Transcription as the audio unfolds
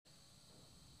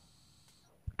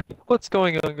What's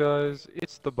going on, guys?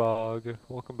 It's the Bog.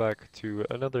 Welcome back to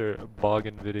another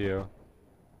Boggin video.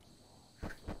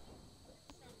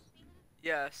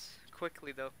 Yes,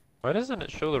 quickly though. Why doesn't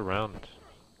it show the round?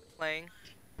 Playing.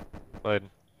 Slide.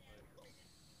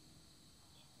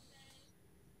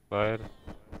 Slide.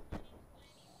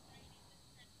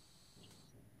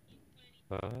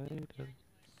 Slide.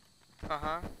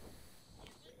 Uh-huh.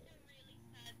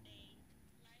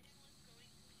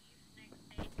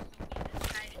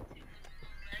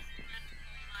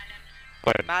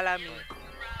 Slide. Malami.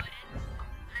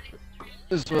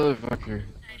 This motherfucker.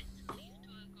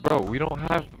 Bro, we don't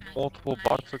have multiple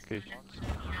box locations.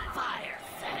 Fire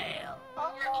sale!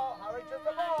 Uh-oh, hurry to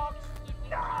the box!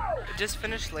 No! Just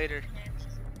finish later.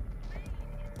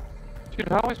 Dude,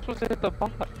 how am I supposed to hit the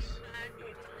box?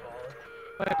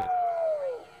 Slide it.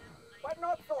 But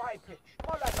not so high pitch.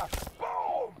 More like a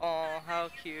boom! Oh, how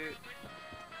cute.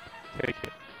 Take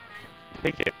it.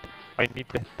 Take it. I need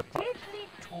to hit the box. Deadly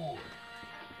tool.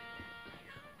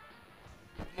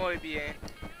 Muy bien.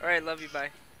 Alright, love you, bye.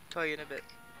 Tell you in a bit.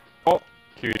 Oh,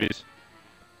 cuties.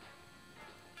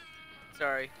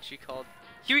 Sorry, she called.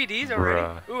 QEDs already?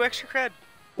 Bruh. Ooh, extra cred.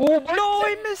 Oh, No,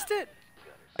 I missed it!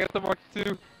 I got the Mark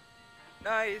II.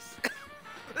 Nice.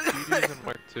 Cuties and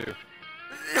Mark II. Ew.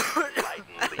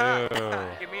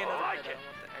 Give me another bit, I want the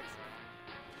X one.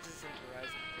 This isn't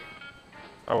Horizon.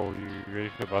 Oh, you ready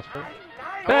for the boss fight?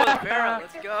 Oh, Pharaoh,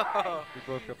 let's go! We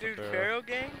both got Dude, the Pharaoh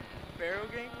gang? Pharaoh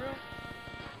gang, bro?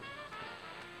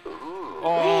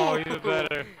 Oh, Ooh. even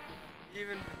better.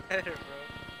 Even better, bro.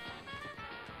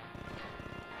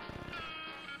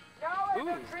 Now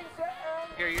Ooh.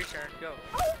 Here, your turn, go.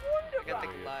 I got the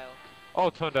Goliath. Oh,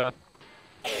 tone death.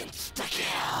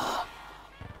 Insta-kill!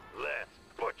 Let's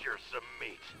butcher some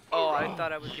meat. Oh, I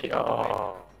thought I was getting the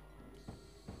Yo.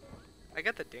 I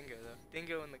got the Dingo, though.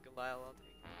 Dingo and the Goliath, I'll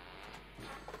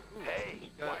take. Ooh, Hey, you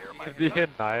why are my got- The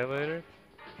Annihilator?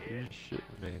 You shit,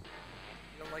 man. You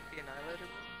don't like the Annihilator?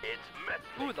 It's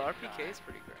messy. Ooh, the RPK is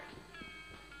pretty great.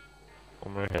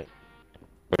 One more hit.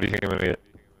 What do you think I'm gonna get?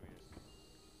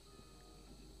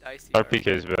 Dicey. RPK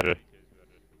is better.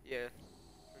 Yeah,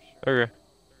 for sure. Okay.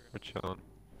 We're chilling.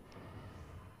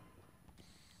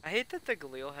 I hate that the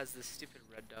Galil has this stupid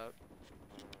red dot.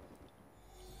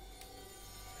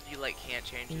 You like can't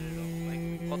change it at all.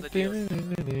 Like, well, the DLC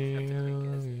have to make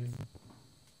it as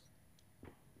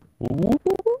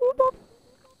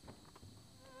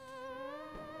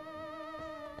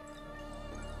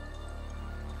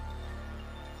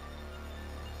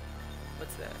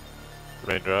What's that?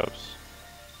 Raindrops.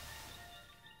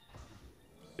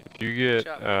 If you get,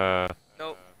 Shop.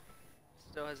 Nope.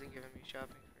 Still hasn't given me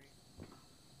shopping free.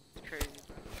 It's crazy,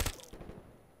 bro.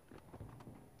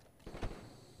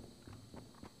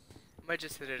 I might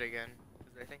just hit it again,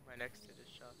 because I think my next hit is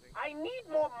shopping. I need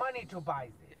more money to buy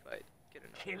this. If I get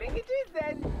enough. Killing it is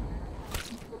then.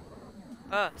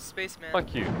 Ah, Spaceman.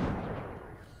 fuck you.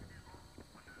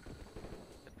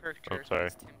 The perk Oh, jerk, sorry.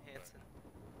 as Tim Hansen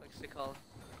likes to call it.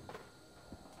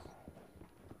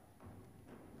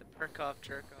 The perk off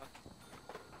jerk off.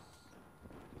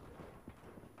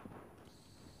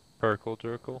 Perkle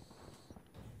jerkle.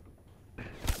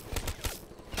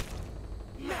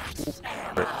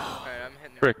 Alright, I'm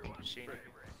hitting Frick. the machine.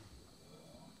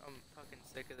 I'm fucking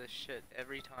sick of this shit.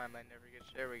 Every time I never get.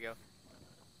 There we go.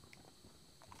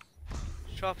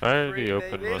 Shop I already free,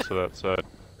 opened baby. most of that side.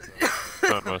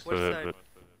 Not most of Which it, side? but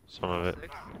some of it.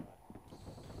 6?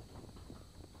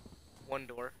 One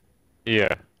door.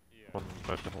 Yeah. One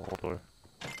like the whole door.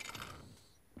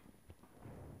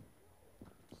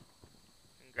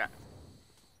 Congrats.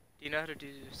 Do you know how to do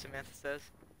Samantha Says?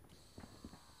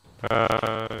 Isn't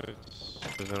it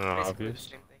Basically the obvious?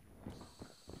 same thing.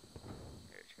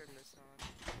 Here, turn this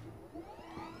on.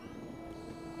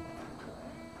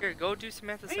 Here, go do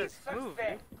Samantha Says. Move,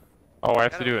 dude. Oh, I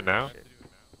have to Gotta do move it now? shit.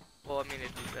 Well, I mean,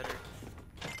 it'd be better.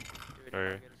 Do it now,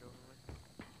 Alright. get it over with.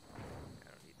 I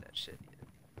don't need that shit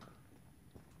yet.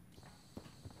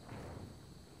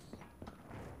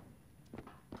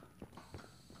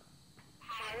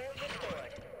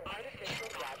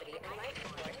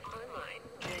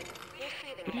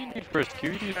 What do you need first?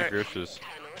 QEDs or Alright. Gershes?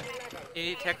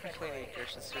 You technically need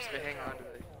Gershes, just to hang on to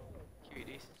the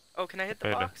QEDs. Oh, can I hit the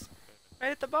I know. box? Can I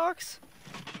hit the box?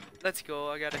 Let's go,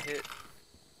 I gotta hit.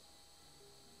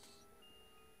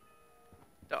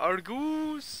 The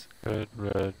Argus! Red,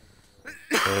 red,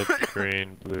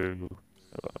 green, blue,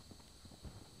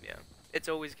 Yeah, it's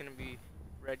always gonna be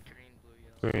red, green, blue,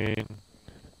 yellow. green,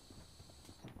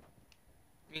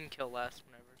 You can kill last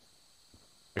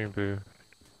whenever. green,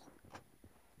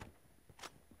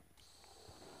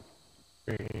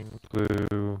 blue. Green,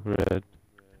 blue, red.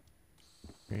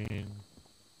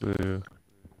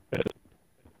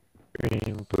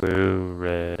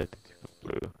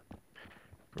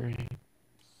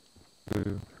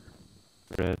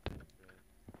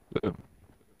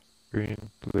 green,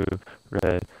 blue,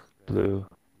 red, blue,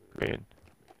 green.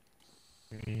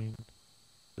 Green,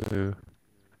 blue,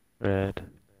 red,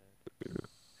 blue,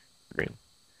 green.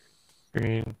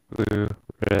 Green, blue,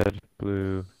 red,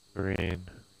 blue, green,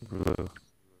 blue.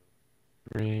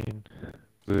 Green,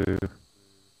 blue,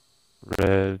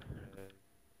 red,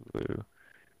 blue,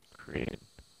 green,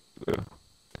 blue,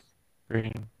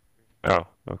 green. Oh,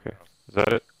 okay. Is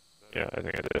that it? Yeah, I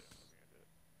think I did.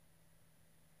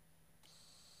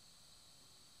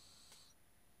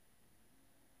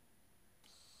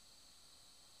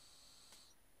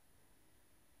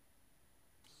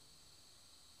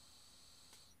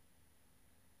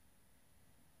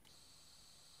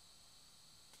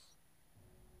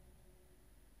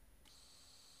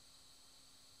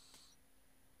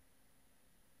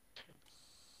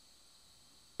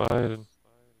 Biden.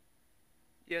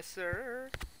 Yes, sir.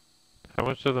 How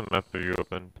much of the map have you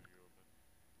opened?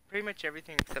 Pretty much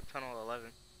everything except Tunnel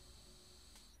 11.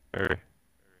 Or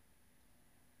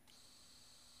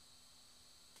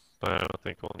I don't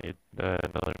think we'll need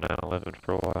another 9/11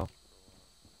 for a while.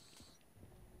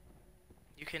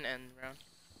 You can end round.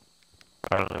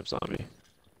 I don't have zombie.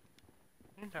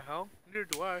 What the hell? Neither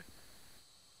do I.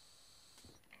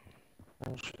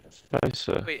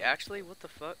 Scheiße. Wait, actually, what the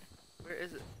fuck? Where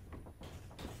is it?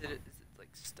 Is it like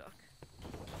stuck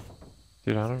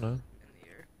Dude, I don't know. in the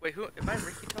air? Wait, who? Am I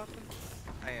Ricky talking?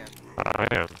 I am. I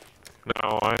am.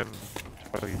 No, I'm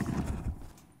probably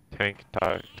Tank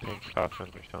Toffin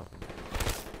or something.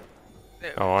 Yeah,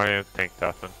 Oh, I am Tank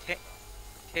Toffin.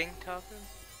 King talking?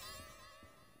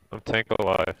 I'm Tank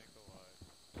Alive.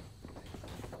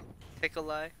 Take a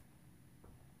lie.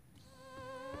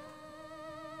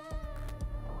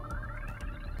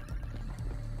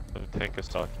 I'm Tank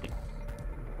Asaki.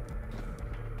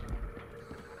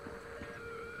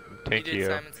 I'm You did Tankio.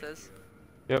 Simon Says?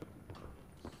 Yep.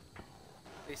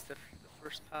 At least the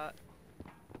first part.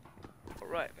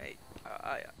 Alright, mate.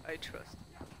 I trust.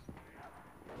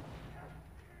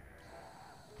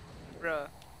 Bruh.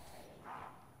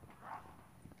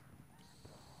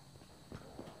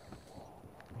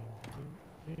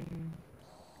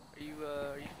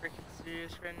 Are you freaking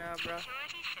serious right now, bro?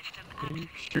 Are you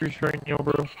serious right now,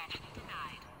 bro?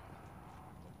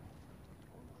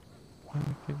 I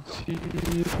can see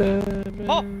them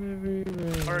Oh!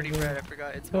 everywhere. Already read, I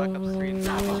forgot. It's Black Ops 3 and you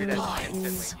do that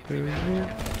instantly. You leave it.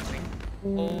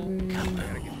 Oh, I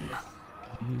gotta get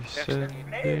this.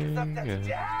 Flames of the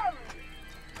jam!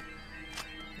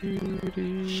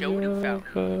 Shodu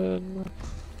Fountain.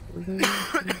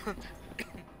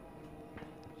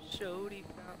 Shody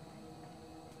Fountain.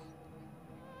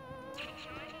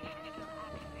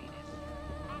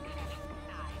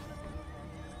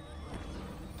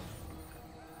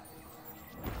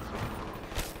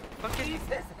 Fucking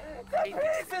The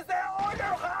pieces that all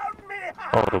around me!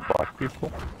 Oh, the black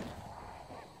people?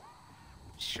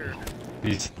 sure.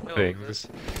 These No, things.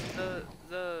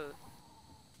 The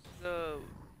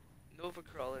Nova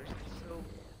crawlers are so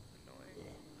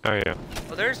annoying. Oh yeah.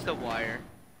 Oh, there's the wire.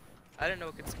 I didn't know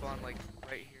it could spawn like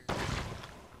right here.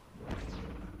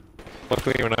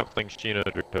 Luckily we're not playing Shino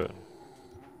Dracoon.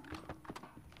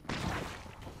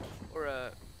 Or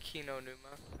a Kino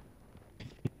Numa.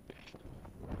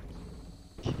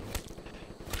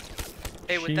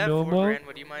 Hey, with that Shinoma? 4 grand,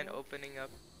 would you mind opening up?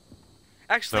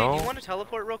 Actually, do No. you want to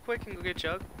teleport real quick and go get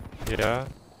Jug? Yeah?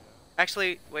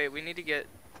 Actually, wait, we need to get...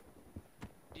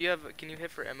 Do you have... Can you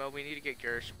hit for ammo? We need to get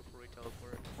Garish before we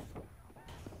teleport.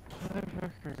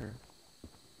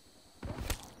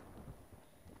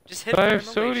 Just hit I for have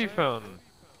ammo, Sody wait, shut up. Fountain.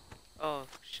 Oh,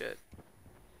 shit.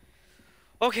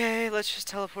 Okay, let's just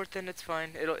teleport then, it's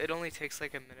fine. It only takes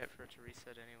like a minute for it to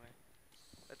reset anyway.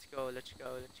 Let's go, let's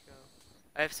go, let's go.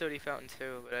 I have Sody Fountain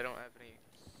too, but I don't have any.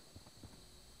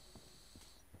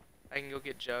 I can go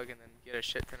get Jug and then get a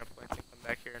shit ton of points and come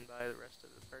back here and buy the rest of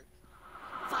the perks.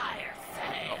 Fire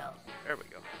sale! There we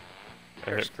go.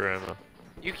 I hit for ammo.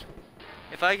 You,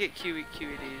 if I get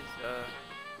QEDs,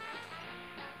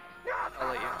 I'll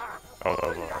let you know. Oh, that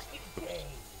was lost.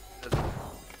 Doesn't-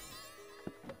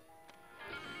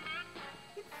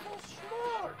 It's so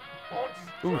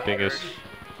small! Ooh, dingus.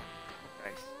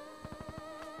 Nice.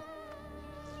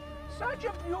 Such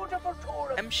a beautiful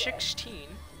tour of M16,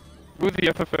 Ooh, the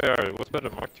FFAR. What's better,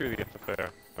 Mark 2 or the FFAR?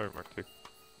 Or Mark 2.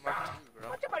 Mark II, bro.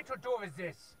 What am I to do with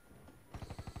this?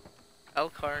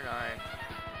 Elcar 9.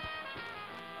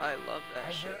 I love that I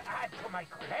will shit. add to my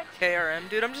collection. KRM,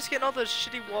 dude, I'm just getting all those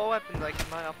shitty wall weapons I can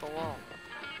buy off the wall.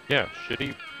 Yeah,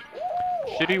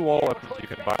 shitty wall weapons you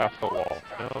can buy off the wall.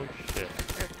 No shit.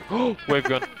 Oh, wave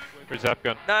gun. Or zap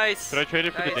gun. Nice! Should I trade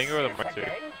it for the Nice. dingo or the Mark 2?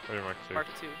 Or your Mark 2? Mark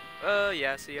 2.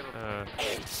 Yeah, so you have a... Yeah.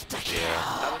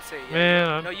 I would say, yeah. Man,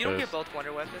 I'm No, you don't get pissed. both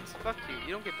wonder weapons. Fuck you.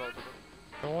 You don't get both of them.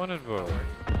 I wanted both.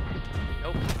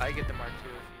 Nope, I get the Mark 2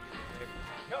 if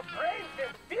you Your brains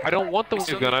is I don't want the We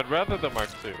still wave gun, I'd rather the Mark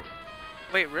 2.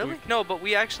 Wait, really? No, but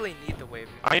we actually need the wave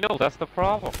gun. I know, that's the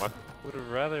problem. I would have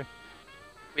rather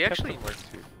We kept actually... the Mark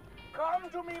 2. Come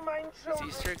to me, mine This children.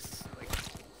 Easter egg's like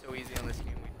so easy on this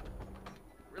game. We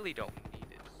really don't need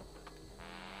it.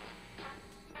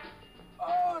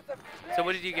 Oh, the So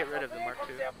what did you get rid of, the Mark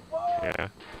II? Yeah.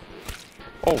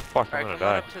 Oh fuck, I'm Alright, gonna come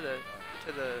on die. up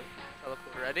to the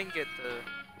teleporter. I didn't get the...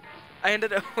 I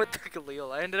ended up with the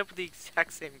Galil. I ended up with the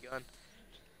exact same gun.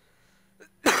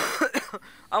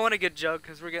 I want to get Jug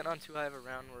because we're getting on too high of a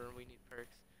round where we need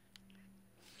perks.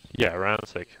 Yeah, round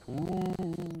 6. Ooh.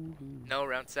 No,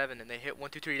 round 7, and they hit 1,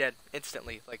 2, 3 dead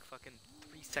instantly, like fucking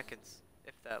 3 seconds,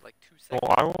 if that, like 2 seconds.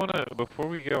 Well, I wanna, before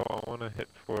we go, I wanna hit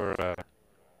for,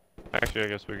 actually I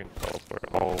guess we can teleport.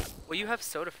 Oh. Well, you have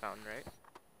Soda Fountain, right?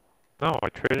 No, I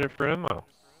traded it for ammo.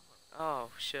 Oh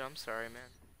shit, I'm sorry, man.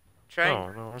 Try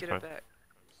and No, get we're it fine. back.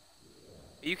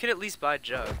 You can at least buy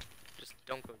Jug. Just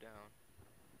don't go down.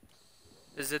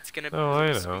 Cause it's gonna be Oh, I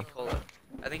know. Speed Cola.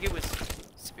 I think it was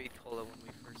Speed Cola when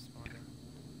we first spawned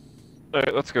in.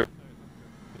 Alright, let's go.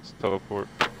 Let's teleport.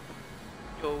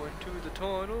 Go into the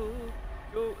tunnel.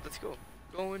 Go. Let's go.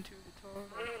 Go into the tunnel.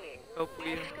 Hope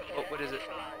we. Oh, what is it?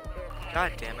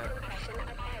 God damn it.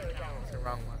 It's the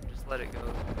wrong one. Just let it go.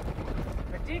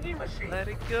 The DD machine. Let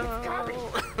it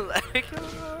go. Let it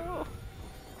go.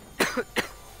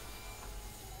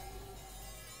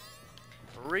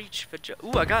 Reach for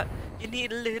Ooh, I got. You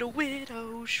need a little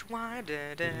widow schwein.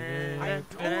 I'm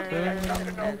totally a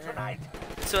juggernaut tonight.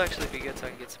 This will actually be good so I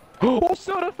can get some. Oh,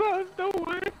 soda fountain, no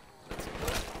way!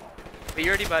 But you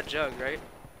already bought Jug, right?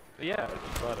 Yeah, I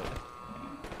just bought it.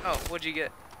 Oh, what'd you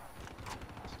get?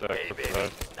 Stack Hey, with baby.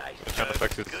 that. Nice The kind of jug,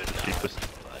 effect is good the knowledge, cheapest.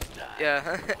 but,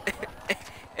 Yeah.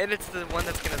 And it's the one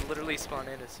that's gonna literally spawn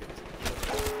in as soon as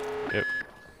Yep.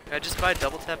 I just buy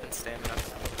double tap and stamina.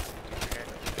 Okay.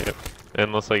 Yep.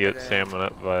 Unless I get And then- salmon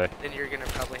up by. Then you're gonna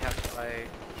probably have to buy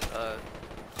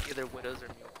either Widows or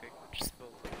Mule Pick, which is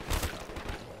both.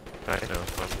 I know,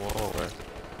 I'm well aware.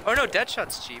 Oh no,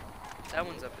 Deadshot's cheap. That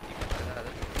one's up if you can buy that.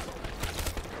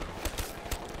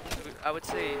 I would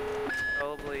say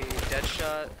probably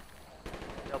Deadshot,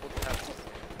 double tap.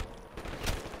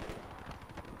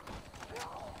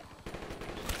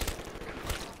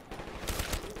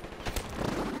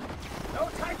 No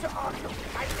time to argue.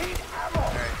 I need ammo.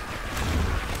 Alright.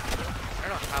 I don't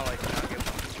know how I did not get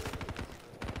one.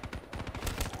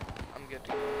 I'm good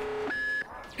to go.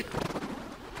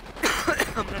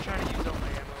 I'm not trying to use all my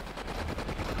ammo.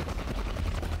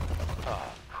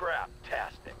 Oh,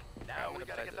 crap-tastic. Now I'm we gonna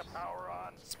gotta buy get the this. power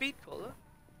on. Speed Cola.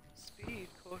 Speed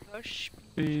Cola.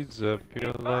 Speeds up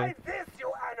your Buy life. this,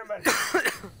 you animal.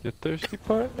 You thirsty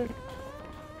partner?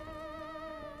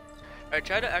 Alright,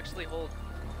 try to actually hold.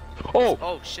 Oh!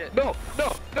 Oh shit. No!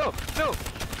 No! No! No!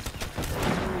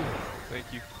 Thank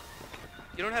you.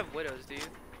 You don't have Widows, do you?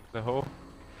 No.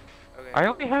 Okay. I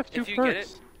only have 2 If you perks. get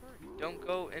it, don't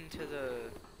go into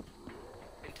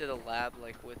the lab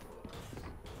like with.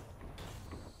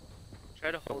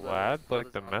 Try to The hold. lab? hold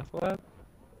Like the his arm. meth lab?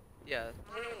 Yeah.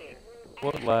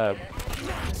 What lab?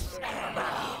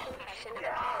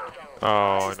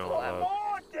 Oh, I know what lab.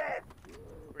 More dead.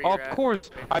 Where Oh, you're of at. course!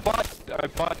 I bought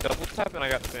double tap and I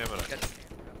got stamina. Got stamina.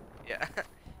 Yeah.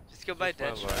 Just go buy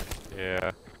That's my Deadshot. luck.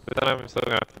 Yeah. But then I'm still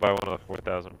gonna have to buy one of the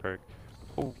 4,000 perks.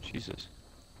 Oh, Jesus.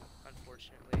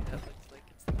 Unfortunately, that looks like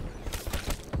it's the case.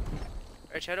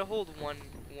 Alright, try to hold one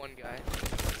guy.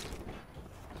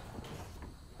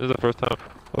 This is the first time.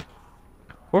 Oh.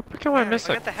 What perk am I I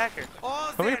missing? got the hacker.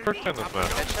 How many perks on this map?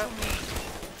 Deadshot.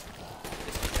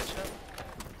 This is Deadshot.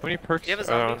 How many perks Do you have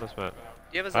a are on zombie? this map?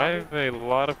 Do you have a I zombie? have a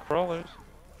lot of crawlers.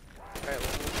 Alright,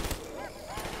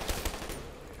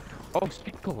 Oh,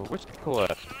 Speed Cola. Where's Speed Cola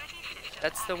at?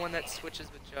 that's the one that switches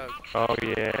with Jug. Oh,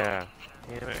 yeah.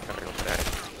 Damn it, I gotta go back.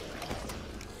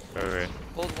 Alright.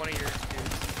 Hold one of your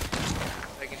dudes.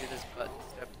 I can do this button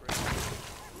step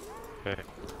right. Okay.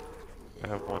 I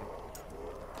have one.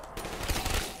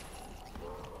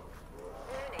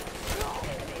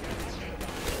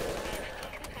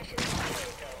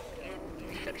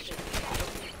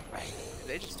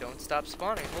 They just don't stop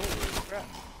spawning. Holy crap.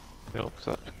 They don't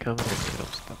stop coming, they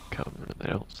don't stop coming, they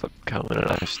don't stop coming, and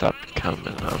I stopped coming,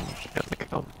 I'm gonna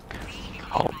come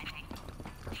home.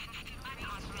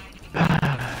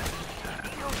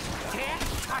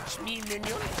 Touch me,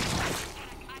 minion.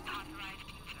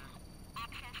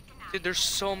 Dude, there's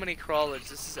so many crawlers.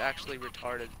 This is actually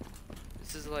retarded.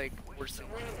 This is like worse than.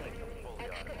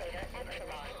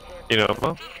 You know,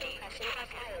 Mo?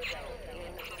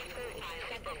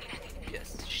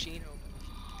 Yes, Shino.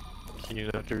 You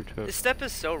know, Naruto. This step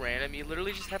is so random. You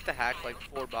literally just have to hack like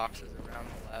 4 boxes around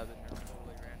the lab, and they're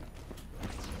totally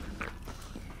random.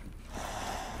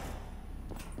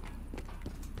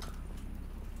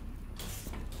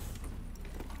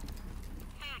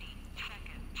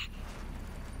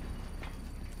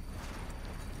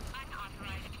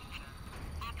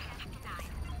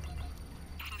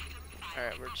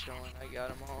 Alright, we're chilling. I got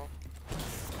them all.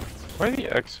 Why are the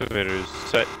excavators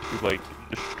set to, like,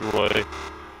 destroy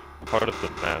part of the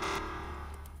map?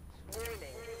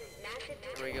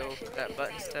 Here we go. That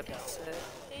button step is set.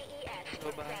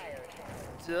 Go by.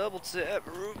 Double tap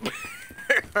room.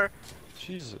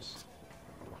 Jesus.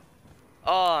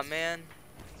 Oh man.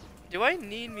 Do I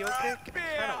need mule kick?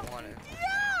 I don't want it.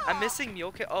 I'm missing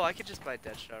mule kick. Oh, I could just buy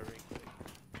Deadshot real quick.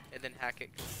 And then hack it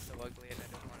 'cause it's so ugly and I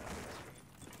don't want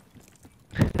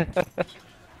it on the screen.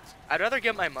 I'd rather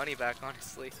get my money back,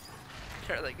 honestly.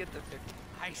 Rather get the 50.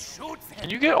 I shoot Can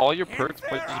you get all your perks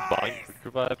by just buying Quick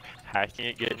Revive, hacking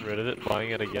it, getting rid of it,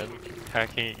 buying it again,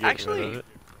 hacking it, getting rid Actually, of it?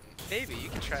 maybe you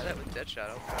can try that with Deadshot.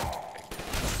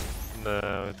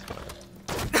 No, it's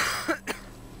fine.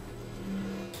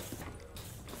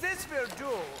 This will do.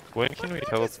 When can we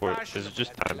teleport? Is it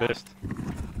just time-based?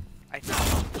 I think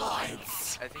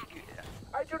you, yeah.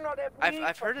 I do not have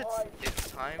I've heard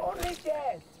it's time, but only it's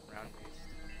death. round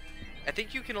based. I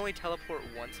think you can only teleport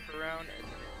once per round, and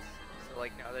then it's so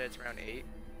like now that it's round 8,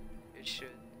 it should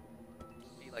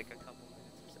be like a couple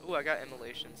minutes or so. Ooh, I got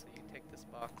immolation, so you take this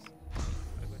box.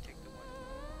 I'll go take the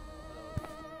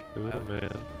one. Oh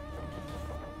man.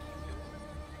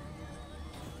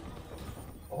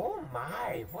 Oh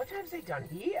my, what have they done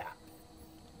here?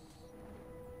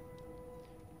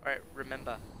 Alright,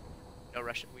 remember, no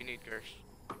rush. We need Gersh.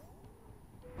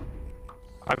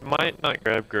 I might not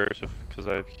grab Gersh because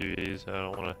I have QEs. I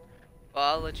don't want to. Well,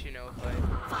 I'll let you know if I.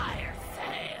 Fire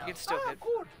sale. You can still hit.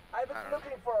 Good. I was I don't know.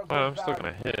 looking for a good Oh, I'm still value.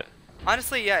 gonna hit.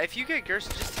 Honestly, yeah. If you get Gersh,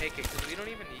 just take it because we don't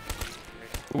even need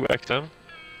to. Ooh, XM.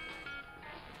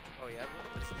 Oh yeah.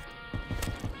 What is this?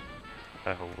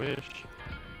 I wish.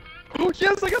 Oh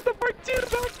yes, I got the Mark II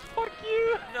box. Fuck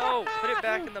you. No, put it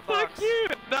back in the box. Fuck you.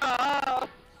 Nah.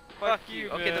 Fuck you.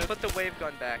 Okay, man. then put the wave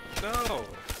gun back. No.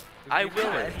 I will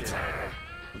end it.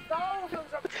 Thousands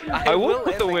of I will won't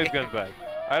put end the the wave game. gun back.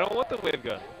 I don't want the wave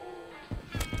gun.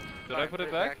 Should I Fine, put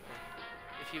it back? then.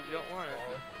 If you don't want it.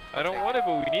 I don't want it,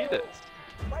 but we need it.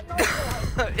 But no,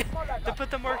 more like To a put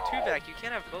the Mark II ball. back, you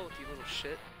can't have both, you little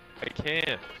shit. I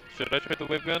can't. Should I try the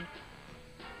wave gun?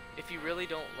 If you really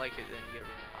don't like it, then get rid of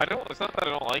it. I don't. It's not that I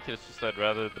don't like it. It's just I'd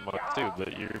rather the Mark II.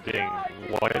 But you're being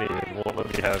whiny and won't let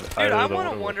me have Dude, either I of the want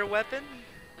a Wonder Weapon.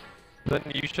 Then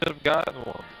you should have gotten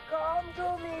one. Come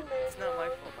to me, It's not my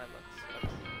mister. fault, my luck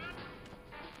sucks.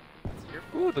 It's your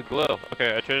fault. Ooh, the glow.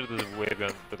 Okay, I traded the wave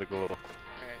gun for the glow. Alright.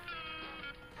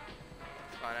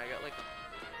 It's fine, I got like...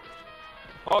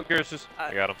 Oh, Gersh's.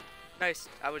 I got him. Nice,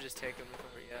 I would just take him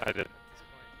before, yeah. I did.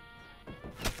 At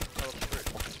this point.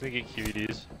 Teleport. Let's make it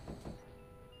QEDs.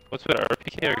 What's better,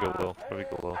 RPK or glow? Probably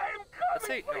glow. I'm Let's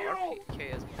say, coming no, for you.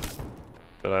 RPK is more.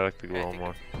 But I like the I glow think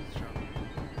more. it's stronger.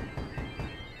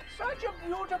 Such a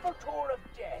beautiful tool of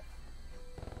death.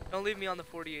 Don't leave me on the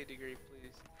 48 degree,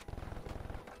 please.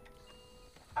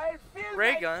 I'll fill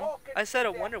Ray my gun? pockets I said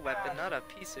a with wonder their weapon, blood. not a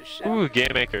piece of shit. Ooh, Game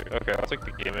Maker. Okay, I'll take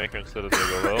the Game Maker instead of the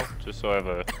glow, just so I have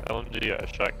a LMG, a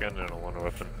shotgun, and a wonder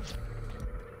weapon.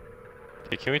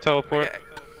 Okay, can we teleport? Yeah,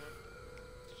 go for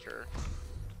it. Sure.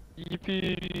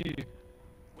 Yippee!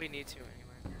 We need to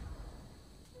anyway.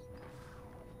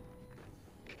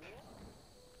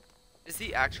 Is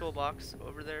the actual box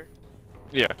over there?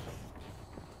 Yeah.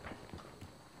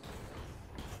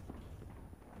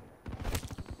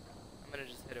 I'm gonna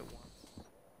just hit it once.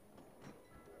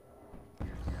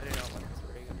 I do not want this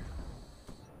ray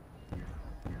gun.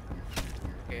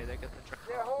 Okay, they got the truck.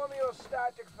 The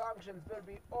homeostatic functions will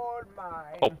be all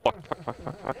mine. Oh, fuck.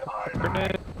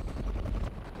 Grenade.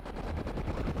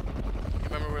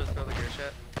 Remember where the gear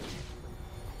shot?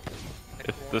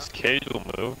 If this cage will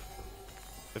move.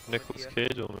 If Nicolas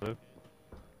Cage will move.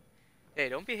 Hey,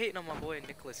 don't be hating on my boy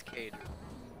Nicolas Cage.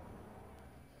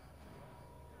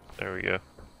 There we go.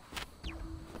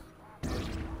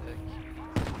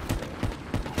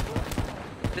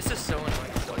 This is so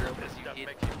annoying because you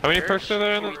get How many perks are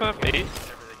there in this map? 8? 8.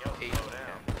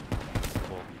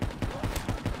 Cool.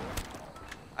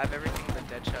 I have everything but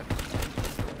Deadshot.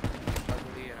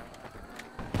 Ugly,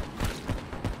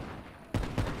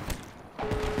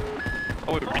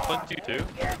 Oh, it refunds you too?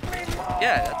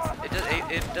 yeah,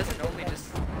 it doesn't only just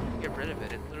get rid of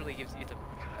it. It literally gives you the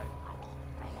back.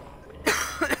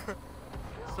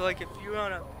 So like if you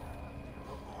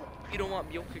don't want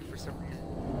mule kick for some reason,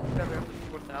 you gotta have the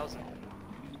 4,000.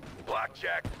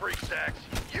 Blackjack, free sex,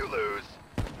 you lose.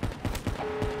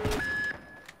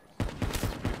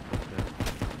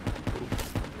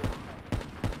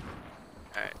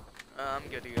 Alright, I'm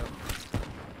good to go.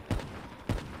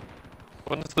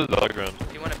 When's the dog run?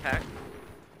 You want to pack?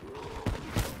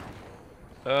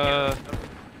 Yeah.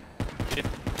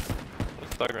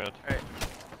 What's dog run? Alright.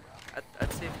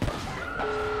 I'd say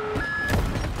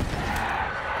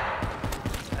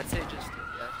just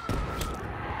yeah.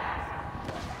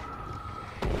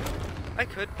 I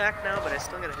could pack now, but I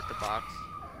still gotta hit the box.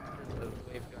 There's the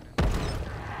wave gun.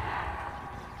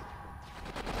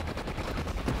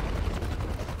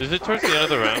 Is it towards the end of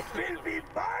the round? Will be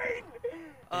fine.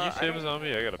 Can you save a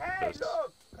zombie? I got a Hey, piss.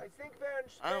 look! I think they're in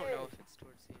I don't Spain. know if it's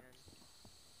towards the end.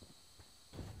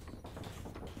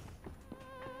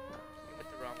 You went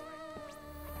the wrong way.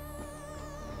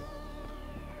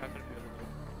 You're not gonna be able to.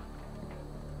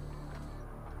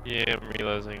 Yeah, I'm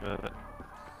realizing that.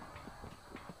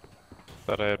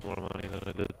 Thought I had more money than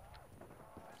I did.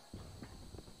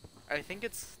 I think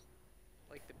it's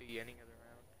like the beginning of the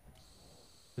round.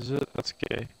 Is it? That's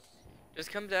gay.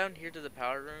 Just come down here to the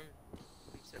power room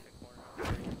and sit in the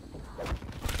corner.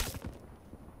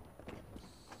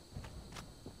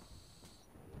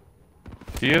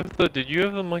 Do you have the? Did you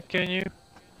have the monkey on you?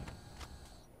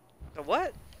 The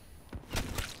what?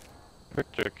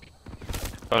 Quick check.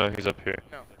 Oh no, he's up here.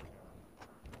 No.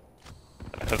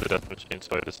 I have the death machine,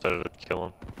 so I decided to kill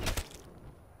him.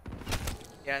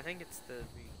 Yeah, I think it's the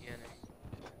beginning.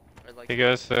 Or like Hey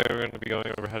guys, today we're going to be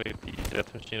going over how to get the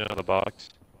death machine out of the box.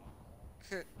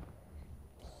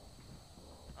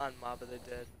 on Mob of the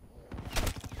Dead.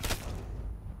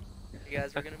 Hey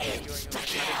guys, we're gonna be going over how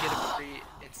to get a free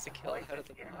insta kill out of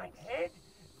the In my box. head,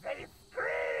 they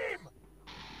scream!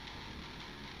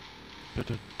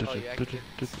 Oh yeah, I can get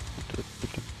this.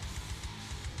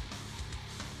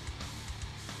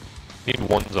 Need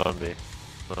one zombie.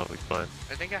 That'll be fine.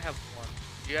 I think I have one.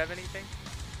 Do you have anything?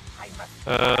 I must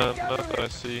Not that I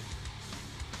see.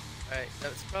 Alright,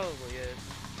 that's probably it.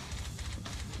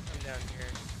 Come down here.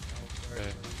 Oh, sorry. Okay.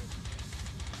 I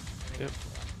think Yep. it's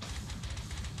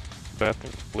locked.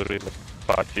 Bathroom's literally like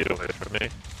 5 feet away from me.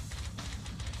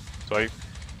 So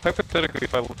hypothetically,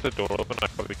 if I left the door open, I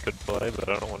probably could play, but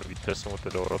I don't want to be pissing with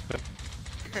the door open.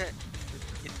 Get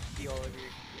pee all over your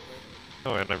computer.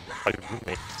 Oh, and I have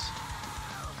roommates.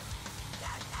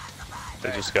 They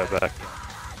just got back.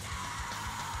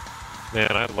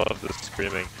 Man, I love this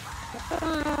screaming. Oh,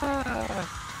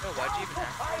 why'd you even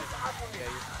ask? Yeah, you're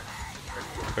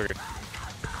fine. Okay.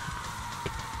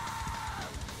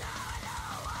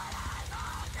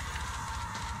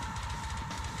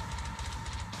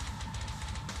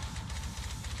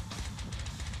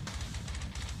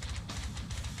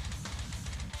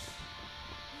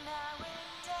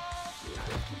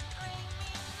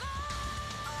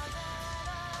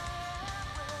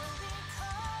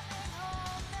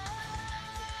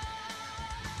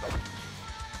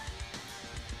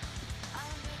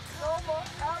 No more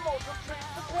ammo to treat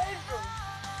the patient!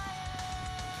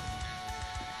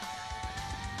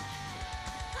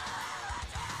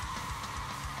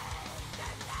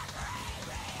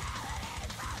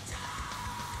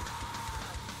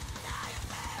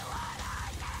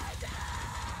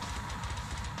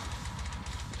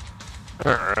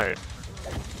 Alright.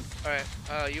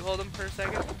 Alright, you hold him for a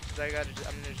second, cause I'm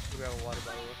gonna just grab a water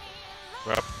bottle real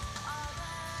quick. Rob.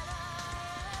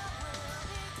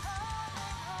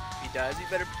 If he dies, you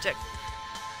better protect him.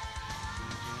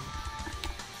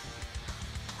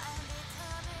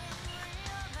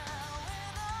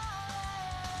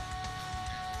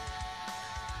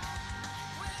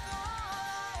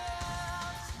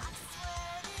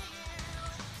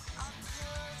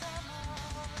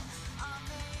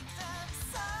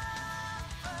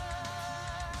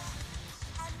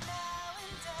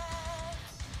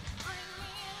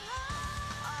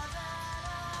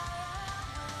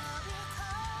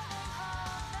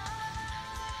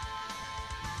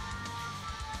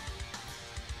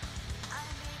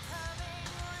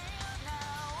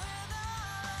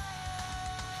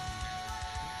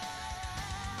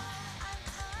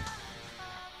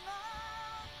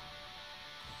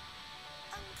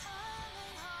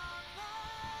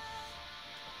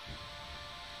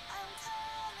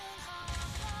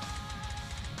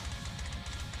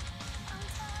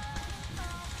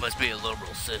 Must be a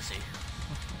liberal sissy.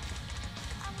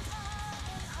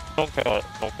 Don't kill it.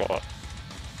 Don't kill it.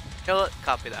 Kill it,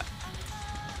 copy that.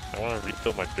 I want to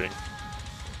refill my drink.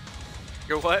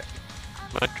 Your what?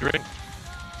 My drink.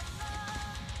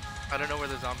 I don't know where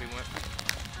the zombie went.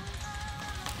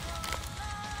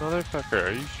 Motherfucker,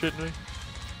 are you shitting me?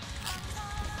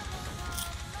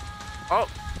 Oh,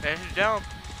 and he's down.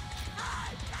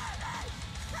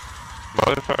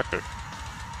 Motherfucker.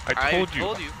 I told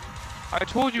you. I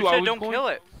told you You I said was don't going... kill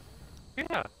it.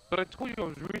 Yeah, but I told you I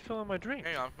was refilling my drink.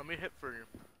 Hang on, let me hit for you.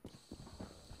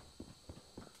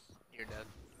 You're dead.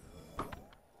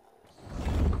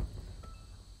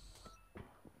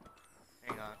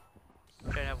 Hang on.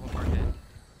 I'm trying to have one more hit.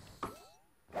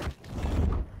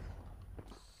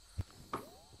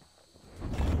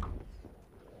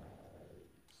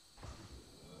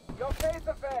 Your face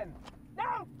offend.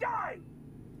 Now die!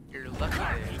 You're lucky.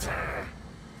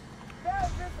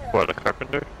 What, a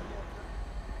carpenter?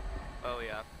 Oh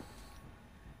yeah.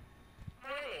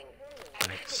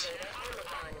 Thanks.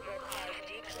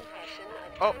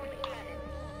 Oh.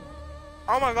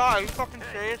 Oh my god, are you fucking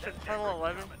serious? It's 10 or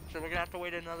 11, so we're gonna have to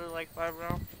wait another like 5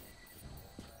 rounds?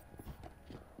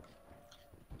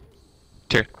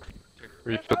 Here.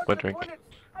 Refill my drink.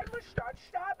 I must start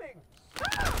stabbing.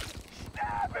 Ah!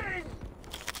 Stabbing!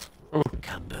 Ooh.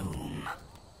 Kaboom.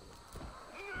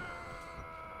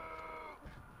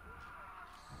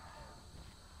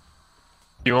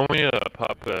 You want me to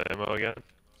pop the ammo again?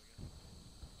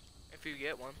 If you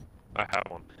get one. I have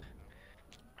one.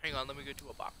 Hang on, let me go to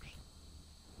a box.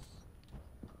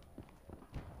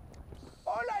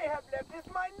 All I have left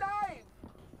is my knife.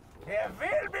 There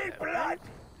will be blood.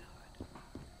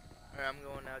 Alright, I'm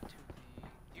going out to the...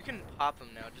 You can pop them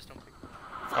now, just don't pick them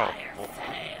up. Oh, well,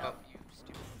 Oh, you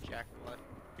stupid jackpot.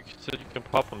 you said you can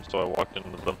pop them, so I walked into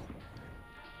them.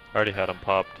 I already had them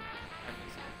popped. I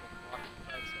missed it. Walk in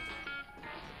 5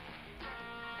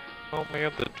 seconds. Oh my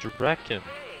god, the Draken.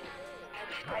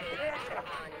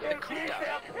 The Kuda.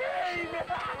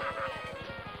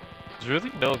 There's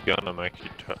really no gun I'm actually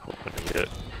hoping to get.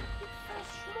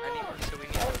 I need one, so we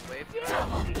need a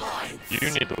wave. You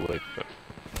need the wave. The,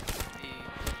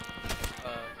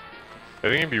 I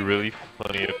think it'd be really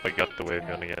funny if I got the wave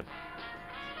gun again.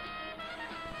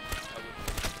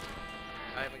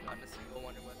 I haven't gotten a single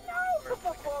Wonder Weapon. Now to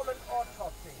perform an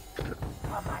autopsy.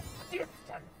 From a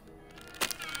distance.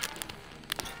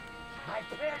 My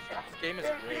pleasure. This game is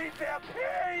They great. need their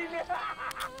pain.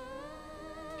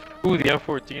 Ooh, the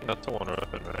M14, that's a Wonder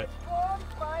Weapon, right? It warms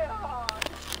my heart.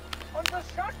 And the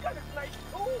shotgun is nice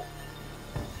too.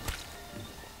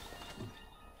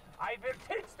 I will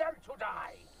teach them to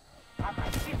die. From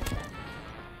a distance.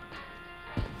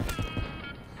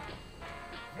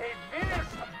 They will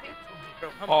submit to me. Bro,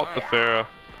 come Oh, on. the Pharaoh.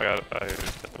 I got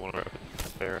the Wonder Weapon.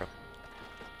 Pharaoh.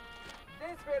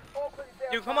 This will open their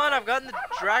Dude, come on, I've gotten the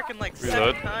Draken like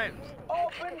Reload. 7 times.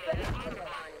 Open the instrument.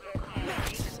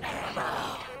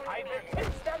 I will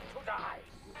teach them to die.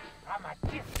 From a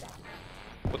distance.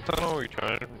 What tunnel are we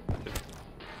trying to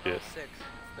get? 6.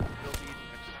 The real beat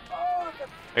next Oh,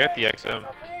 the I got the XM.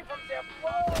 away from their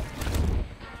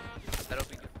bones. That'll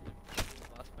be different.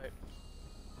 Boss fight.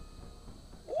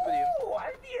 Ooh,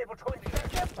 I'll be able to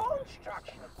inspect their bone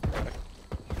structure.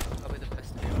 Probably the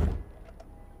best they are.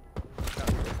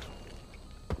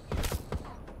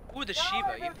 Ooh, the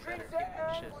Shiva, even better. Give me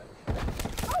that shit.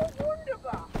 How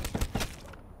wunderbar.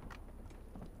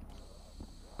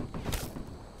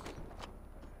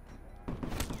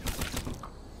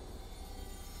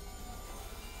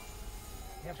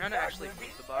 I'm trying to actually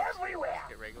keep the box. Everywhere.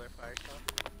 Get regular fire stuff.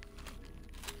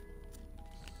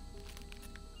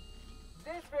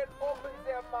 This will open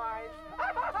their minds.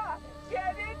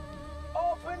 Get it?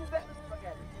 Open them.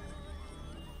 Forget it.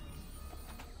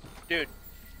 Dude.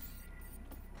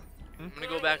 I'm gonna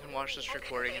go back and watch this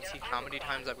recording and see how many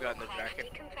times I've gotten the Draken.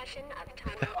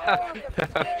 Oh, the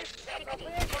place.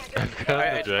 I've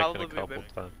gotten the It's Draken a probably couple been-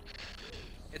 times.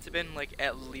 It's been like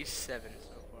at least 7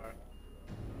 so far.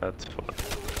 That's fun.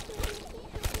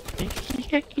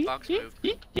 Box moved. So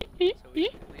we can at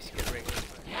least get regular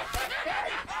fire.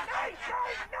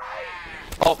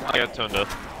 Oh, I got toned up.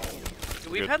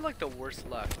 Dude, we've Good. had like the worst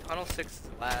luck. Tunnel 6 is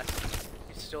last.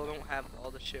 We still don't have all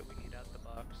the shit we need out the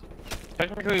box.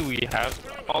 Technically, we have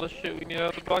all the shit we need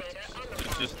out of the box.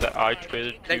 It's just that I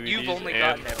traded That PVDs you've only and...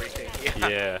 gotten everything. Yeah.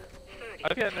 Yeah.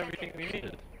 I've gotten everything we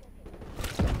needed.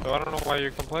 So I don't know why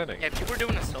you're complaining. Yeah, if you were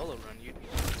doing a solo run, you'd be.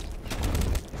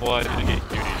 Well, I did get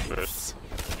cuties first.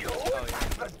 Oh,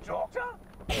 yeah. The doctor?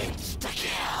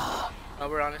 Oh,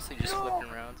 we're honestly just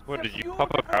flipping rounds. What, did you pop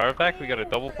a power back? We got a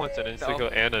double points, an insta kill,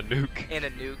 and a nuke. And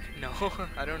a nuke. No,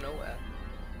 I don't know that.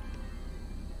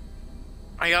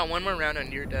 I got one more round on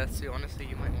near death, so honestly,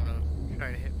 you might want to try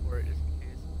to hit for it just in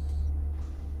case.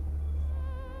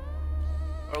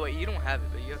 Or wait, you don't have it,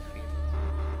 but you have Phoenix.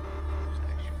 Just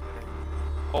extra better.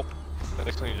 Oh, I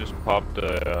accidentally just popped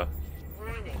a...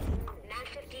 Warning.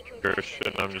 Massive decompression Gersh,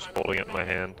 and I'm just holding it in my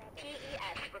hand.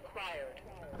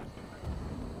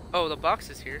 Oh, the box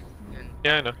is here. And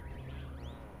Yeah, I know.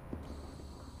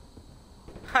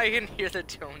 I can hear the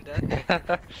tone death.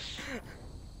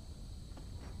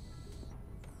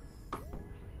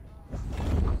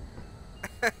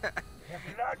 The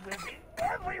blood will be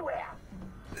everywhere.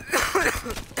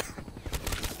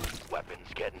 Weapons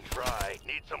getting dry.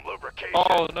 Need some lubrication.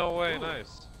 Oh, no way,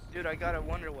 nice. Dude, I got a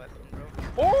wonder weapon, bro.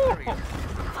 Oh! There we go. 10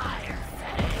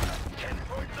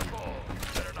 points of gold.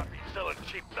 Better not be selling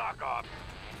cheap knockoffs.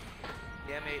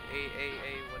 Damn it, A,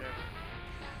 whatever.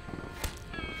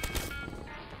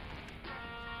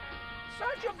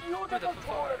 Such a beautiful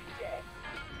tour, Jack.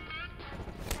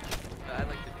 I like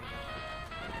the name.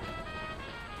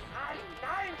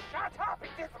 Nine, shut up, it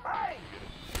is mine.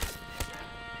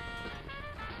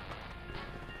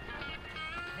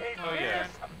 Oh, yeah.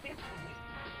 Some victory.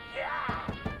 Yeah.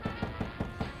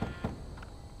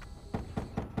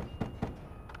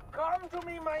 Come to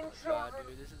me, my God, children.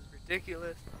 dude, this is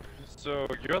ridiculous. So,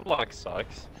 your unlock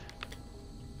sucks.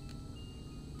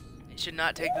 It should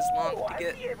not take this long Oh, to I'll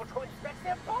get. be able to inspect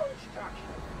their bone structure.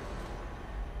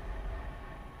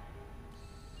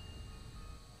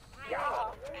 Yeah.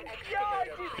 Yeah, it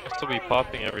is This will be mine.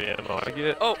 popping every ammo I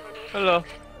get. Oh, Hello.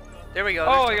 there we go.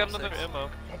 Oh, I there's got tunnel another 6. ammo.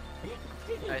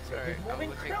 Nice, alright. I'll go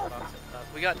take the box up top.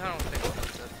 We got tunnel 6.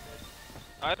 That's good.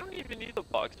 I don't even need the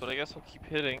box, but I guess I'll keep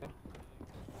hitting.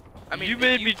 I mean, you if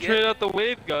made me get- trade out the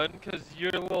wave gun because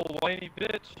you're a little whiny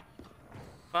bitch.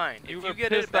 Fine. You if were you get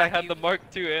pissed it back, I had you... the Mark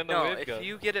II and the No, wave if gun.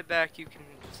 you get it back, you can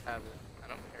just have it. I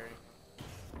don't care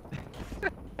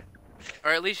anymore.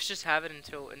 Or at least just have it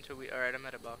until we. Alright, I'm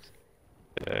at a box.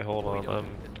 Okay, hold We on, don't I'm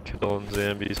need it. killing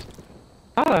zombies.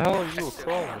 How the hell are you a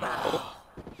crawler? Oh.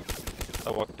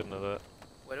 I walked into that.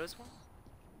 Widow's one?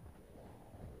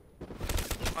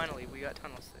 Finally, we got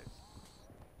tunnel 6.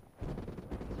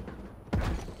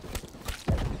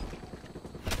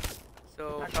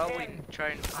 So probably try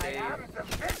and I save am the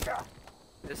victor.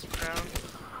 this round.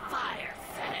 Fire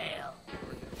sale.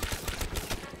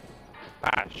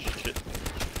 Ah, shit.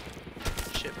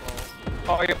 Shit balls.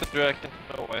 Oh, I got the dragon.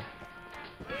 No way.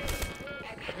 I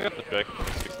got the dragon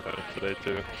 6 times today,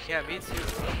 too. Yeah, me too.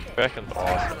 Dragon's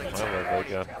awesome. I love that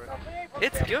gun.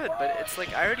 It's good, but it's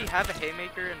like I already have a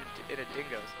haymaker and a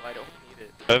dingo, so I don't need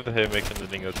it. I have the haymaker and the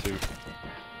dingo, too.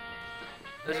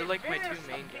 Those are like my two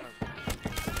main guns.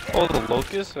 Oh, the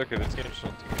locust? Okay, this game just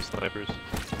wants to be snipers.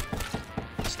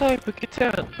 Sniper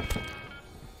Catan!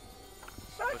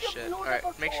 Oh shit. Alright,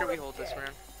 make sure we hold this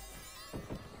round.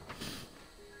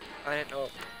 I didn't know.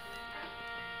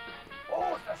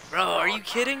 Oh, Bro, are you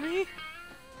kidding me?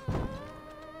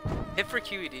 Hit for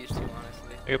QEDs too,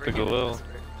 honestly. I got the We're getting Galil. this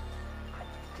right.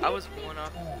 I was one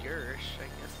off Gersh, I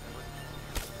guess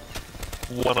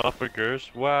that would. One off of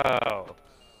Gersh? Wow!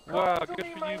 Wow, good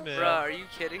for you, man. Bro, are you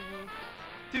kidding me?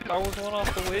 Dude, I was one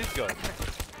off the wave gun.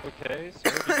 Okay, so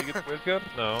did you get the wave gun?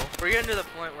 No. We're getting to the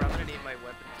point where I'm gonna need my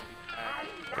weapons to be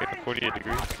packed. I got 48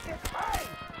 degrees.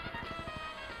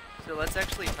 So let's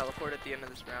actually teleport at the end of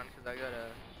this round because I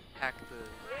gotta hack the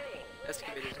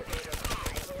excavators.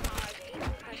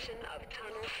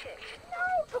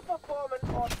 Now to perform an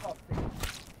autopsy.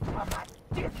 From a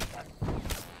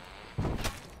distance.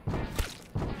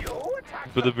 You attack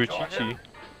For the daughter. Bruchichi.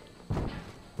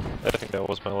 I think that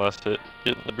was my last hit.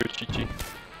 Getting the Bruchichi.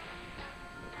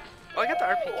 Oh, I got the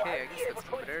RPK. Oh, I I'll guess be able that's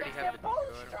to good, but I already inspect have the their dingo. bone I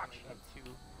don't structure. really need two.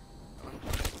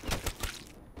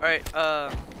 Alright,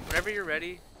 whenever you're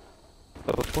ready,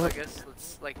 I Teleport? guess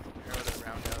let's like narrow the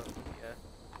round out. Yeah.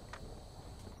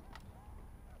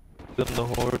 Then the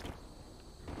horde.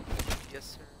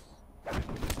 Yes, sir.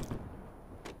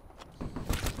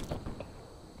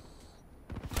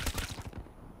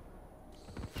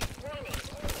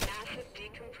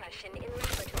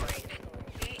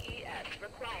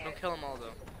 Don't kill them all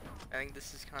though. I think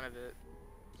this is kind of it.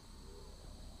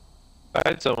 I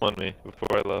had some on me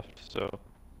before I left, so.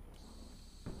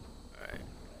 Alright.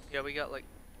 Yeah, we got like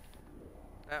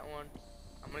that one.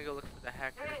 I'm gonna go look for the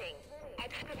hacker.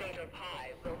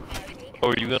 Oh,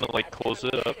 are you gonna like close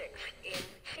it up?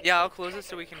 Yeah, I'll close it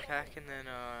so we can pack, and then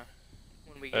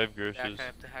when we I have get back, Gershes. I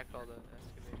have to hack all the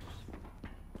excavators.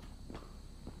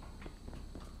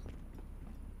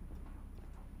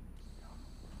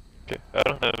 Okay, I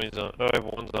don't have any zombie. Oh, I have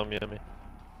one zombie on me.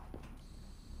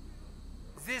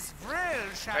 This vril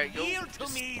shall Alright, go yield to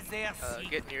just, me their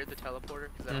secret. Get near the teleporter,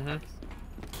 because I don't have this.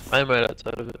 I'm right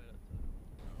outside of it.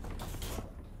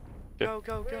 Go,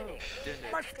 go, go! Dun,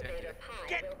 dun, dun, dun.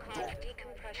 Get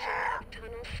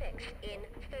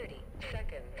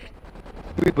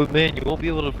Wait, but man, you won't be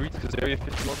able to breathe because Area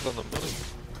 51's on the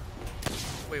move.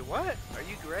 Wait, what? Are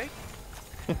you Greg?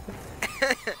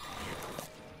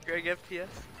 Greg FPS?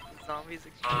 Zombies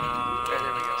Extreme? Right,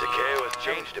 there we go. Takeo has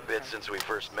changed a bit since we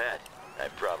first met. I'm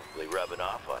probably rubbing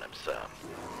off on him some.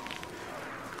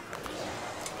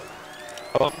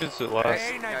 How long does it last?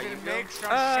 Pain, Yeah, I you will go. make sure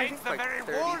I shakes think the like very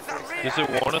 30, walls 40 of seconds. Does it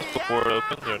warn us before it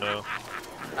opens or no?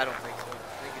 I don't think so. I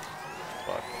think it's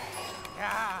Fuck.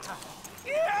 Yeah!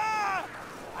 Yeah!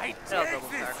 I I'll take double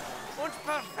this back. und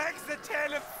perfects the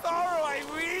tale of sorrow I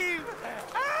weave!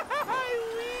 I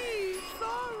weave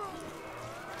sorrow!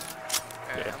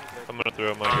 Alright, Yeah, I'm good. I'm gonna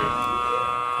throw my gear.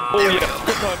 Oh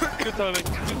yeah, good timing,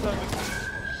 good timing.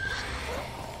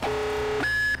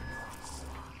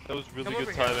 That was really Come good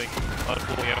over here. timing. I'm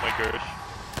pulling out my Gersh.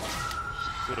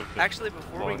 Would've been Actually,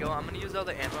 before we fun. go, I'm gonna use all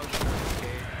the ammo. Okay.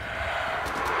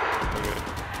 Okay.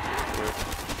 Sure.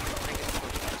 I think it's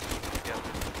still yeah,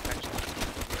 actually.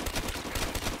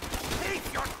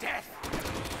 Take your death!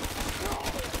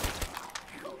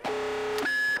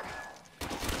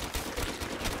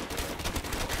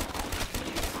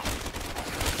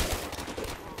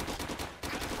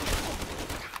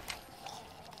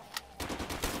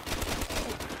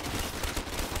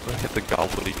 I'm gonna hit the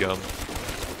gobbledygum.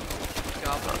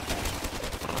 Goblin.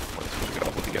 What's the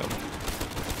gobbledygum?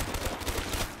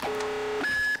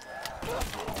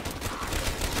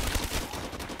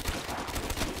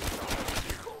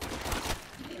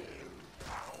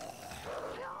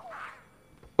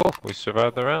 Cool, we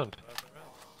survived the round.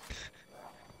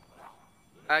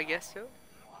 I guess so.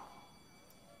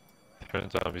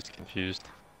 Turns out he's confused.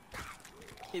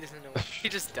 He doesn't know. He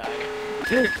just died.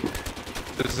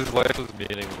 His life was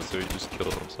meaningless, so he just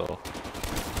killed himself.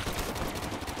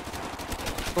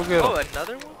 Go get Oh, him.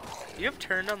 another one? You have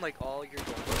turned on like all your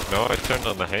guns. No, I turned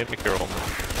on the haymaker only.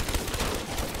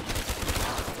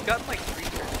 You've gotten like 3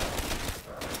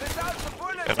 turns. Without the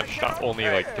bullets, And I shot cannot only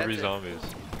bear like it. 3 zombies.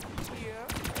 Here.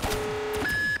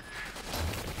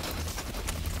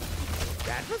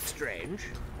 That was strange.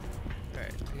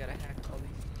 Alright, we gotta hack all these.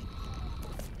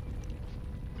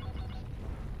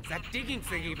 That digging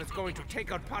thingy was going to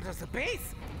take out part of the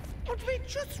base, but we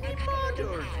just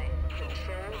remodeled.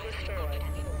 Control restored.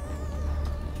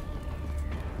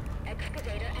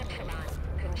 Excavator Epsilon.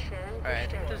 Control Alright, I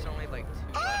think restored. there's only like 2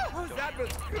 Oh, left. that was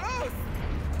close!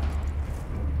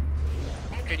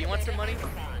 Here, do you want some money?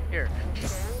 Here,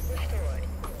 Control restored.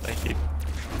 Thank you.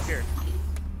 here.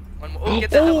 One more. Oh, get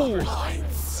that ammo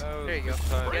first. Oh, There you go.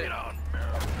 Get it. on. There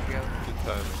you go. good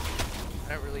timing.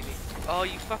 I don't really need. Oh,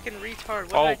 you fucking retard!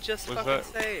 What Oh, did I just was fucking that-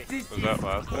 say? Was that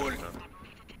last time? No.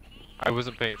 I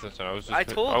wasn't paying attention. I was just. I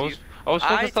told you. I was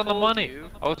focused on the told money. you.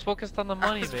 I was focused on the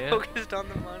money, I was man. focused on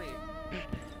the money.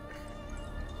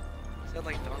 Sound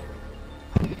like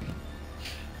Donald.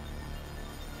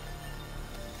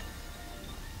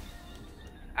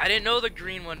 I didn't know the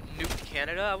green one nuked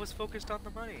Canada. I was focused on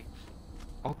the money.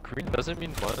 Oh, green doesn't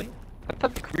mean money? I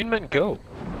thought the green meant go.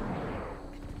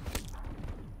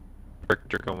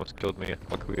 Jerk almost killed me.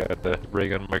 Luckily I had the ray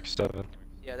gun Mark 7.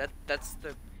 Yeah, that's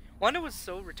the one that was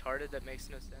so retarded that makes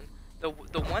no sense.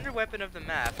 The wonder weapon of the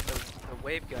map, the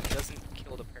wave gun, doesn't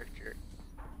kill the Percher.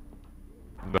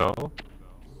 No?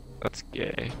 That's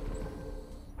gay.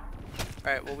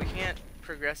 Alright, well we can't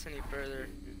progress any further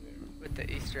with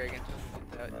the Easter egg until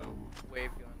we get that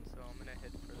wave gun, so I'm gonna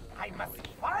head for the I must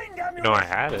find ammunition. No, I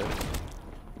had it.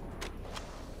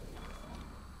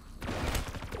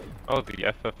 Oh, the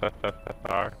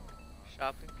FFFFR.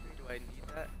 shopping tree. Do I need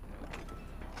that?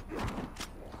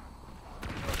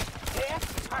 Dare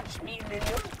touch me,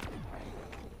 minion.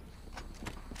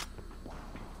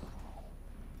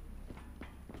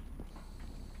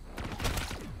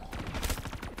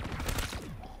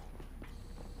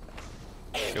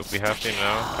 You'll be happy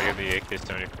now. I got the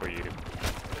AK-70 for you.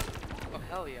 Oh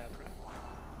hell yeah, bro.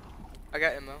 I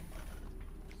got ammo.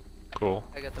 Cool.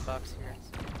 I got the box here.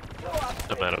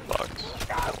 I'm out of box.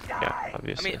 Yeah, I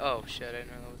obviously. mean, oh shit, I didn't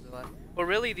know that was the last. Well,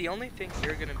 really, the only thing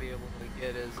you're gonna be able to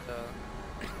get is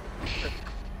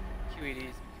QEDs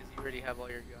because you already have all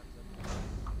your guns.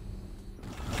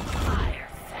 Fire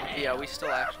sale. Yeah, we still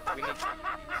actually we need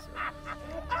QEDs. So.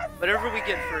 Whatever we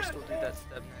get first, we'll do that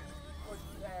step next.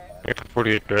 I got the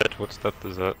 48 dread. What step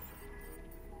does that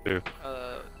do?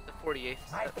 The 48th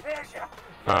My step. pleasure.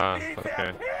 Ah, Be okay.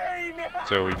 their pain.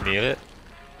 So we need it?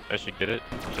 I should get it?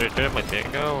 Should I turn my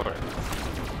Dingo or?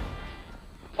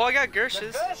 Oh, I got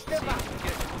Gershes. The first So you of us. can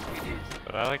get QEDs.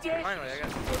 But I like. Yes, Finally, I got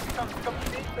it becomes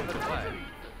complete a bit of what?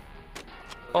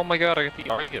 Oh my god, I got the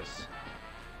Argus.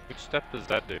 Which step does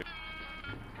that do?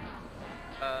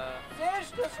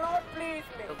 This does not please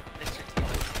me. The Mr. T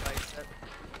device step.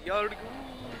 The Argus.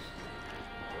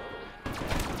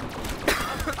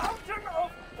 Mountain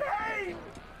of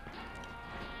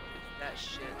that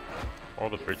shit. Or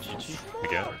the bridge GG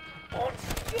again. Und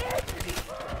deadly.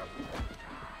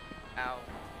 Ow.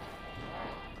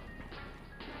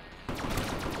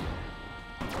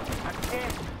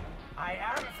 Again, I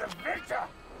am the victor.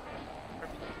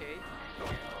 RPK?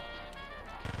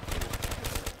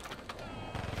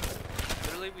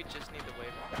 Literally, we just need to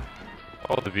wait.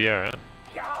 Oh, the VRN.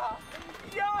 Yeah,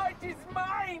 yeah, it is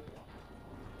mine.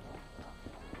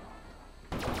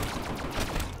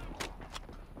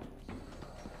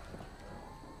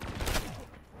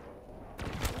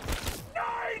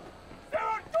 Nine! There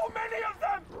are too many of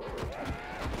them!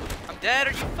 I'm dead,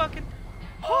 are you fucking...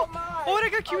 Oh my! Oh, and I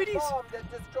got A QEDs! bomb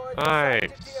that destroyed the Nice.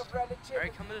 sanctity of relativity.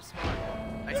 Alright, come to the spawn.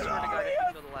 I swear to God, I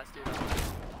can kill the last dude.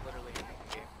 Literally in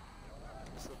the game.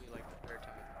 This will be like the third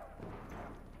time.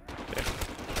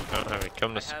 I don't have it.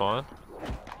 Come to I have- spawn?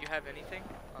 You have anything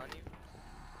on you?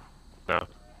 No.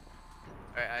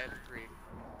 Alright, I have 3.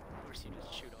 Of course, you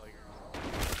just shoot all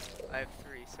yours. I have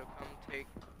 3, so come take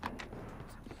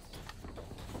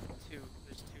 2.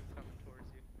 There's 2 coming towards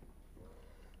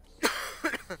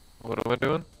you. What am I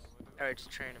doing? Alright,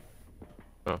 just train him.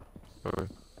 Oh, okay.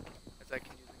 As I can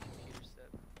do the computer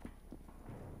step.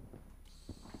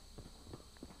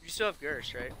 You still have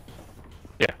Gersh, right?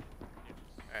 Yeah.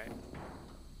 Alright.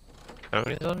 How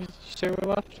many zombies did you say were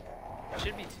left?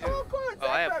 Should be 2. Oh, good, Oh,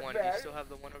 I that's have not 1. Do you bad. still have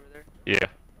the one over there? Yeah.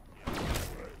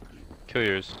 Kill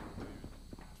yours.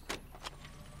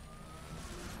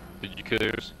 Did you kill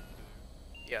yours?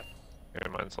 Yeah. Yeah,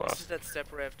 mine's This is last. that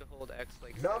step where I have to hold X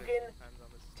like Log 17 in, times on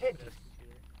this Teddy. stupid-ass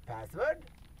computer. Password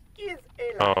is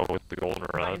a lie. Oh, with the golden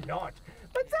Why rod. not?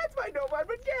 But that's why no one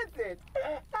would guess it.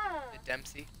 The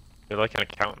Dempsey, You're like an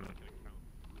accountant.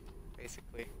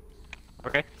 basically.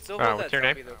 Okay. Still hold What's that your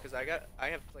zombie name? though, because I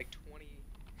have like 20.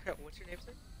 What's your name,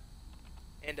 sir?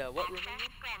 And what room are you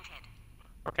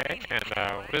in? Okay, and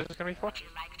what is this gonna be for?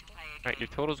 Alright, your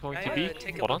total's going Can to I be.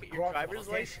 take a Hold on. look at your driver's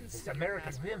license? It's American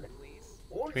Passport, women. please.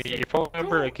 All Give me set. your phone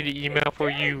number. I Go. could email for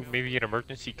you. Maybe an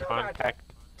emergency No matter.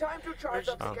 contact. Time to charge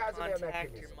up the Emergency Casimir contact, your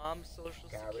mechanism. mom's social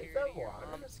Carry security, the your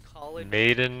one. mom's college.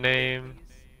 Maiden name. please.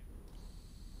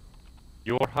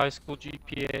 Your high school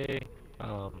GPA.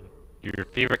 Your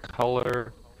favorite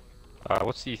color.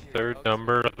 What's the third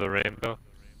number of the rainbow?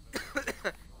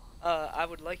 I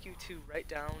would like you to write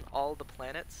down all the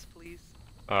planets, please.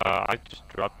 I just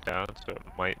dropped down, so it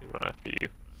might run after you.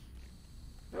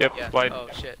 Yep, Yeah. slide. Oh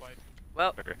shit.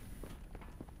 Well, Okay.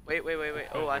 wait.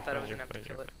 Oh, I thought I was gonna have to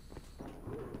kill it.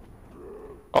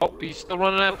 Oh, he's still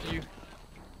running after you.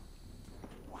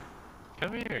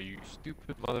 Come here, you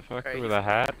stupid motherfucker Alright, with a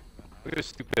hat. Look at his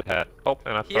stupid hat. Oh,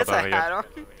 and I He fell has a down again. hat on.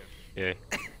 Yeah.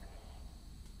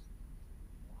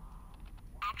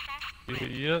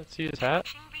 You don't see his hat?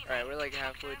 Alright, we're like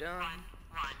halfway done.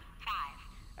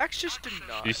 Access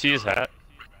denied. Do you see his hat?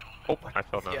 Oh, I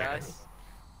fell down again. Yes.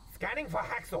 Scanning for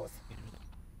hacksaws.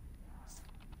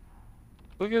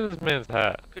 Look at this man's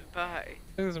hat. Goodbye.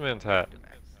 Look at this man's hat.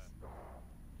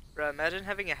 Bruh, imagine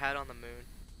having a hat on the moon.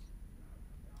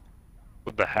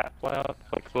 Would the hat fly out,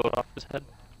 like float off his head?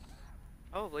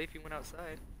 Probably if you went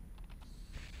outside.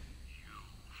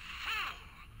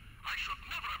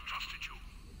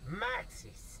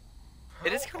 Maxis.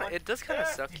 It is How kind of. on It does kind of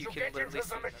earth suck. did You you can get literally into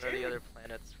see the none of the machine? other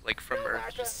planets, like from No Earth,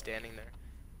 matter. just standing there.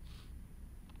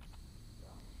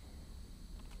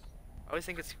 I always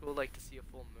think it's cool, like, to see a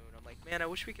full moon. I'm like, man, I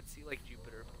wish we could see like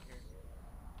Jupiter from here.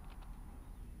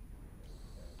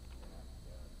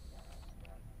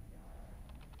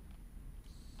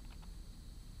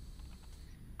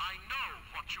 I know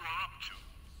what you are up to,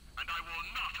 and I will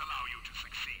not allow you to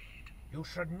succeed. You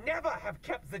should never have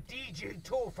kept the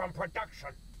DG2 from production.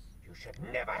 You should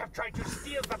never have tried to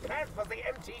steal the plans for the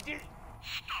MTD.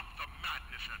 Stop the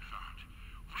madness, Edvard.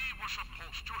 We were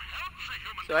supposed to help the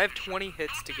human. So I have 20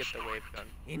 hits to get the wave gun.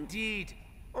 Indeed.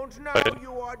 And now Wait,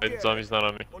 you are wait, dead. zombie's not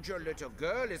on me. And your little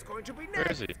girl is going to be next.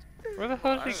 Where is he? Where the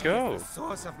hell did he go? The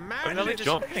source of Where madness. did he just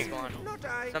jump? respawn. Not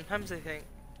I. Sometimes I think,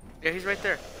 yeah, he's right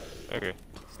there Okay.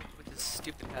 with his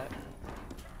stupid hat.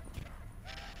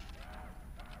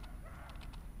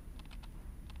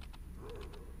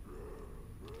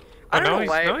 I don't know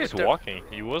why. Now with he's the- walking.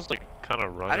 He was like kind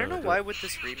of running. I don't know with why it. with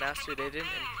this remaster they didn't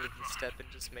improve the step and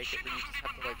just make it where you just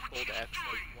have to like hold X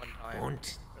like one time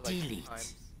Und or like two delete.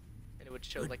 times, and it would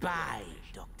show like Goodbye,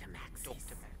 the Dr. Maxis.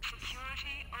 Dr. Max.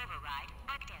 Security override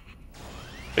active.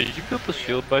 Hey, did you build the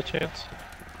shield by chance?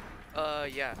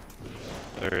 Yeah.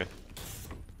 Okay.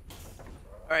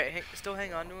 All right, still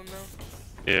hang on to him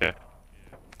though. Yeah.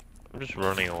 I'm just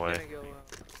running I'm away. gonna go.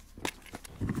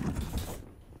 I'm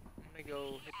gonna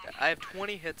go hit that. I have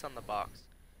 20 hits on the box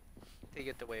to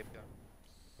get the wave gun.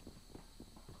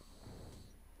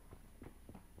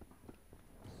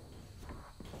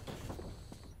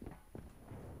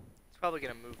 probably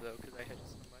gonna move though, because I hit it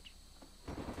so much.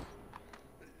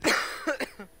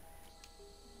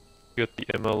 You got the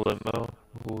MLMO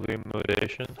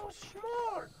limitation. So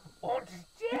small and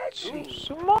So deadly.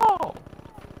 small.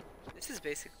 This is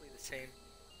basically the same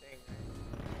thing,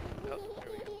 right? Oh,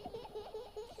 there we go.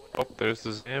 Oh, there's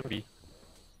the Zambi.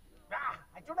 Ah,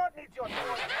 I do not need your toy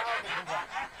now.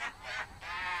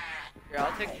 Here,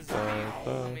 I'll take the zombie.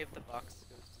 Tell me if the box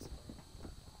goes to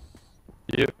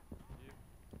spawn. Yep.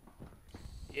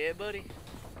 Yeah, buddy.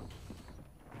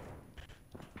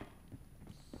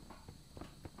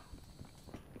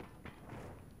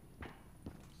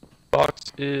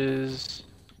 Box is.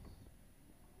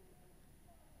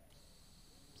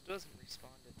 Still hasn't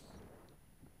responded.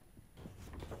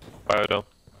 Biodome.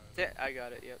 Yeah, I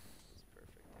got it. Yep. That's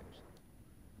perfect, actually.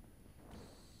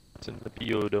 It's in the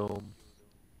Biodome.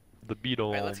 The Beedome.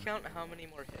 Alright, let's count how many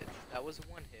more hits. That was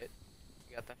one hit.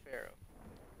 We got the Pharaoh.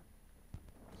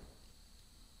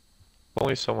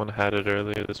 Only someone had it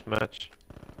earlier this match.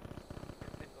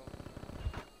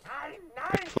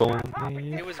 If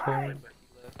only. It was if Warren, only- but he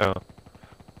left. Oh,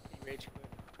 He rage quit.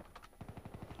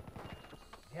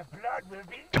 Your blood will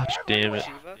be gosh damn it!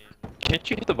 Shiva? Can't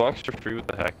you hit the box for free with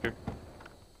the hacker?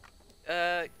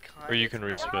 Kind Or you can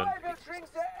respin. I will drink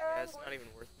the Yeah, it's not even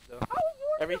worth it though.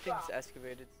 Everything's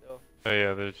excavated, so. Oh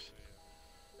yeah, there's.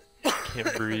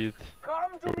 Can't breathe.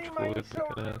 Come to me, George my Floyd looking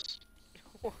children. ass.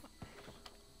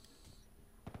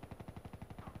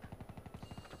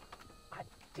 A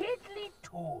deadly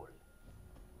tool.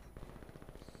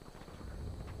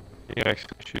 You can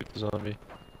actually shoot the zombie.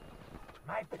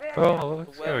 My pleasure. Oh,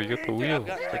 look, Well, you got the wheel.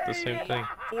 got It's like the same thing.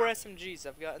 4 SMGs.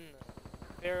 I've gotten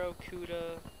the Pharaoh,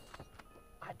 Kuda.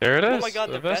 There it is. Oh my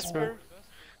god, the Vesper.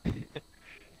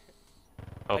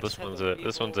 Oh, I this just had one's the it.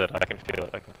 This one's it. I can feel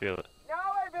it. I can feel it. Now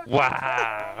I will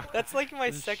Wow. That's like my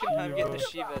The second time getting the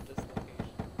Shiva. Shiva at this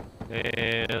location.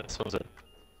 And this one's it.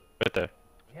 Right there.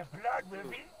 Your blood will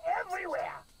be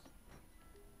everywhere.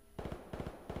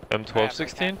 M1216? Alright, I'm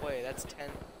like halfway. That's 10.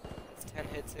 That's 10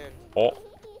 hits in. Oh,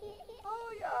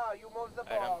 Oh yeah, you moved the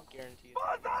Alright, I'm ball. guaranteed.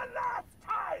 For the last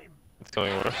time. it's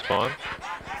going where? Spawn?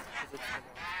 'Cause it's the most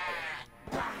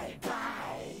Bye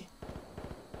bye.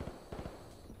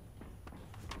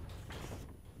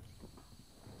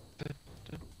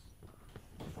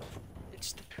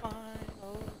 It's the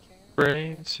final count.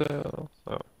 Brain cell.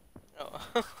 Oh.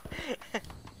 Oh.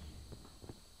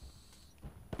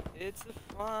 It's the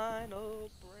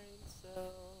final brain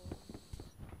cell.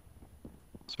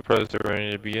 Surprised they're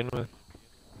ready to begin with.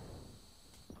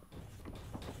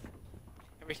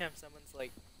 Every time someone's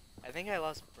like, I think I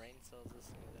lost brain cells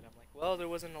listening to that, I'm like, well, there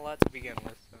wasn't a lot to begin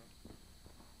with, so.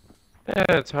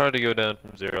 Yeah, it's hard to go down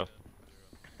from 0.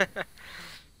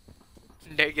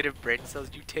 Negative brain cells.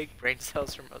 You take brain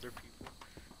cells from other people.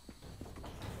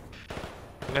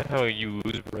 You know how you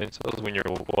lose brain cells when you're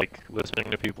like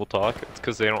listening to people talk? It's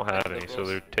because they don't have any, so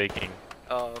they're taking.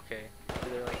 Oh, okay. So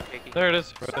they're like taking. There it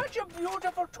is. Right Such a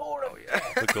beautiful tool Oh of yeah.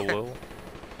 there. Like a little.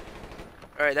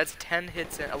 Alright, that's 10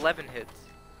 hits and 11 hits.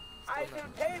 I Still will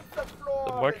not. taste the floor.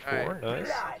 The Mark with IV,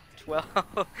 nice. blood.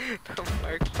 12. The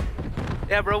mark.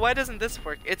 Yeah, bro, why doesn't this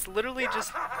work? It's literally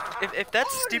just. If that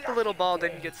stupid little ball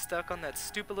didn't get stuck on that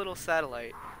stupid little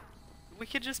satellite, we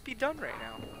could just be done right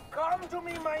now. Come to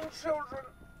me, my children.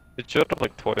 It showed up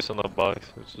like twice on the box,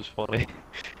 which is funny.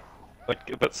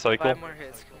 Like that cycle. 5 more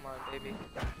hits, come on, baby.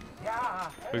 Yeah.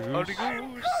 The goose. Oh, the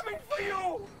I'm goose. coming for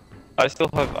you.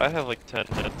 I have like 10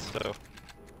 hits, so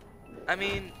I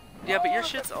mean, yeah, but your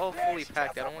shit's all fully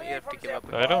packed. I don't want you to have to give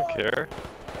up. I don't care.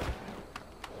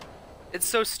 It's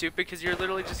so stupid because you're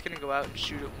literally just gonna go out and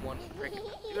shoot it one freaking.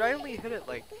 Dude, I only hit it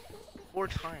like 4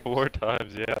 times. 4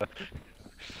 times, yeah.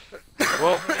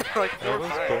 Well, Like 4 that or was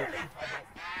 5. cool.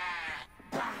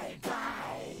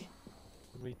 How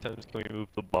many times can we move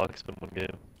the box in one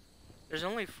game? There's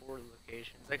only 4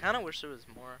 locations. I kind of wish there was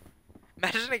more.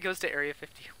 Imagine it goes to Area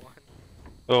 51.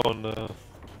 Oh no.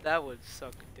 That would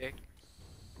suck dick.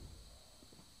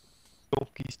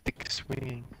 Donkey stick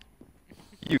swinging.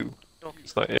 You. Don't be.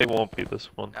 It's not, it won't be this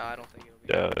one. No, I don't think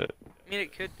it'll be. Yeah, I mean,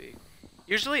 it could be.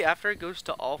 Usually, after it goes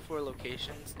to all 4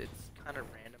 locations, it's kind of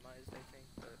randomized. I think,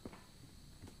 but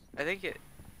I think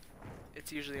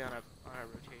it's usually on a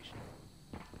rotation.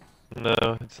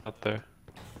 no, it's not there.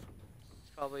 It's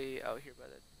probably out here by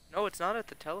the. No, it's not at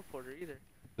the teleporter either.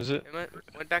 Is it? It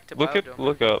went back to Look Biodome.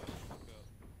 look up.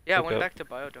 Yeah, it look went up. back to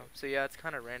Biodome. So yeah, it's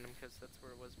kind of random because that's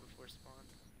where it was before spawn.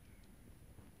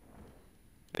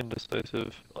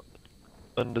 Indecisive.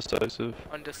 Undecisive.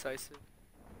 Undecisive.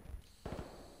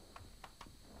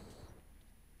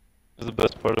 Is the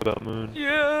best part about Moon.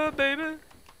 Yeah, baby.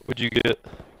 What'd you get?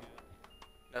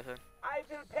 Nothing. I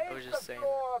will paint was just the saying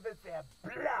floor with their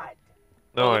blood.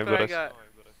 No, Oh, I look what I but got.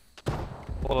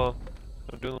 Hold on.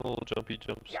 I'm doing little jumpy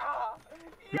jumps. Yeah,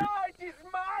 yeah, it is 3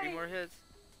 mine. more hits.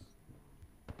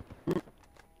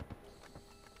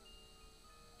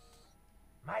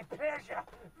 My pleasure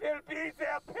will be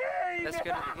their pain. That's good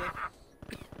in the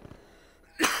game.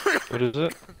 What is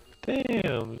it?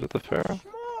 Damn, is it the Pharaoh?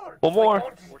 Small, One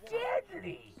more. but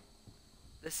deadly.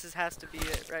 This has to be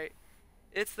it, right?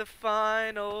 It's the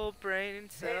final brain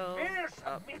They cell. will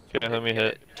Oh, submit Okay, let me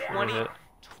hit. get it. Let me 20, hit.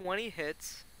 20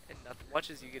 hits and nothing. Watch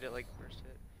as you get it like first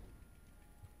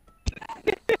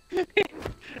hit.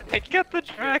 I got the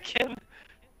dragon!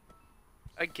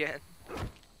 Again.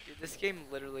 Dude, this game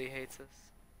literally hates us.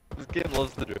 This game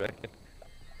loves the dragon.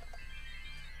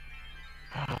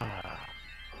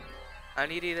 I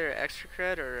need either extra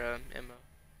cred or ammo.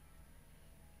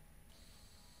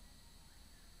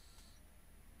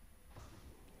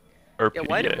 Or Yeah,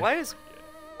 PDA. why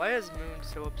is Moon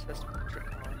so obsessed with the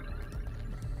trick line?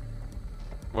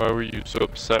 Why were you so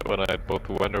upset when I had both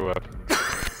wonder weapons?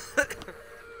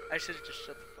 I should have just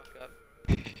shut the fuck up.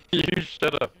 You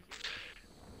shut up.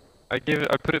 I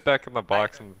put it back in the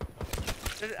box and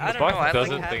I the don't box know. I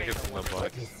doesn't like think having it's in the It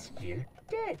box. is still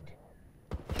dead.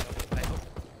 I hope.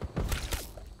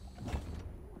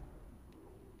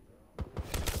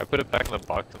 I put it back in the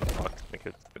box and the box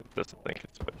doesn't think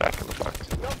it's back in the box.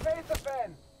 Your face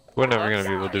offend. We're never gonna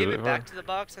be able to Gave do it it. back to the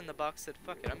box, and the box said,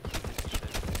 "Fuck it, I'm keeping this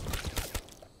shit."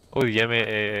 Oh, yummy,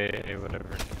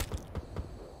 whatever.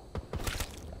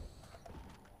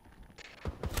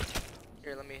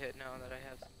 Here, let me hit now that I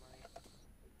have some money.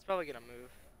 It's probably gonna move.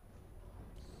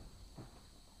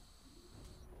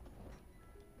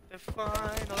 The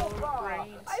final brain I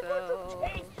want cell. to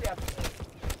taste their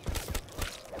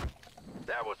pain.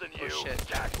 That wasn't Oh, you. shit.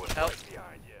 Jack was Help. right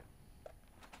behind you.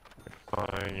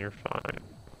 Fine, you're fine.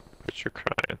 But you're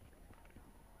crying.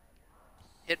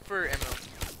 Hit for ammo.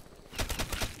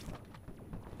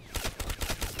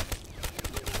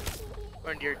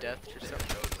 Or near death or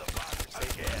something. Goes the box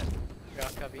again.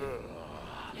 Drop copy. Oh,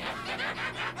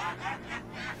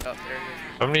 there it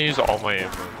I'm gonna use all my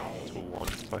ammo to one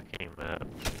fucking map.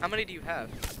 is. How many do you have?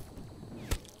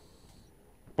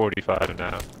 45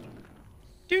 now.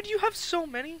 Dude, you have so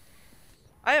many?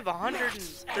 I have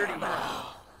 131.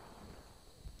 I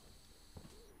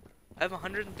have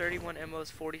 131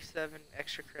 MOs, 47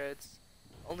 extra creds,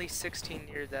 only 16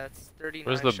 near deaths, 39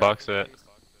 Where's the box shot at? injuries,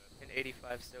 and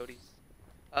 85 sodies.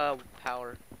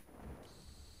 Power.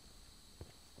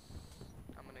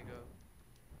 I'm gonna go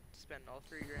spend all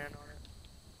 3 grand on it.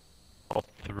 All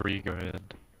 3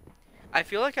 grand. I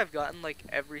feel like I've gotten like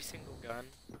every single gun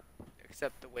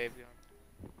except the wave gun.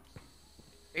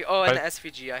 Oh, and the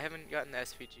SVG. I haven't gotten the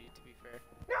SVG to be fair.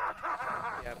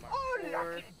 Yeah, Mark Oh,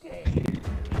 4. lucky day.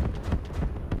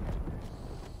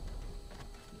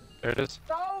 There it is.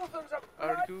 Thousands of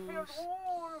blood-filled Argus.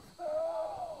 wounds.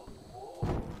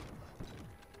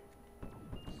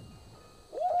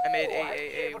 I made Ooh,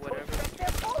 AAA, able to whatever. inflict their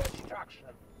full destruction.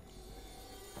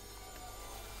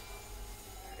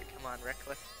 Alright, come on,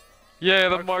 Reckless. Yeah,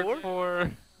 the Mark Mark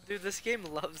 4. Dude, this game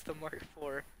loves the Mark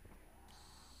IV.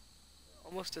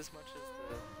 Almost as much as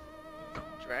the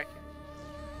Draken.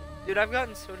 Dude, I've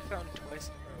gotten Soda Fountain twice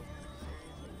in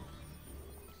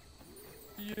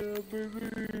a row. Yeah,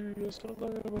 baby. That's what I'm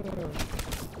talking about.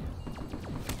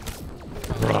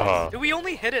 Bruh. Dude, we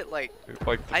only hit it like...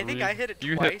 Like I think I hit it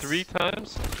You twice. hit 3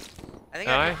 times? I think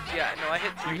And I hit, yeah, no, I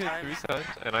hit 3 You hit times. 3 times,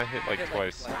 and I hit like Hit,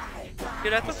 twice.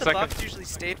 Dude, I thought the Second- box usually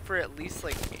stayed for at least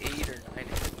like 8 or 9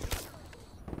 hits.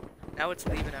 Now it's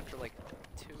leaving after like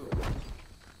 2.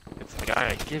 It's like,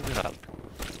 alright, give it up.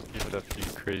 Give it up, you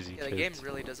crazy Yeah, the kids. game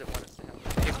really doesn't want us to have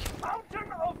a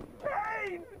Fountain of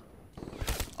pain.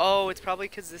 Oh, it's probably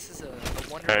because this is a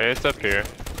Wonder Okay, Weapon it's up free here.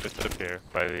 zone. It's up here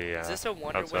by the Is this a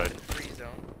Wonder outside. Weapon free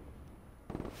zone?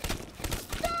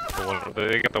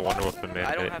 They got the Wonder Weapon I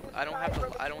mandate. don't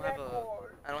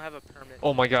have a permit.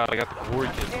 Oh my god, I got the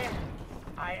Gorgon.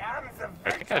 I am the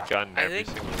I think I've gotten I every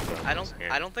think- single one.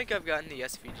 I don't think I've gotten the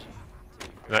SVG.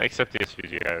 No, except the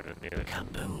SVG, I haven't either.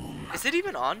 Is it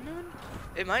even on Moon?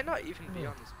 It might not even be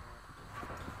on this map.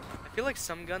 I feel like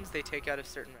some guns they take out of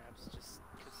certain maps just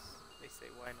because they say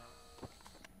why not.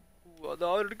 Ooh, the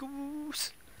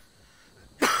Argus.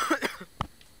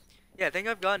 Yeah, I think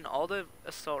I've gotten all the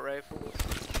assault rifles.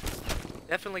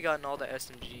 Definitely gotten all the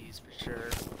SMGs for sure.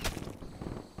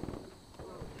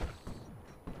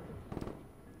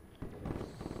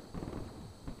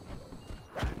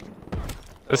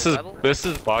 This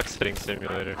is box hitting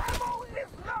simulator.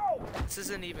 This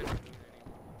isn't even Moon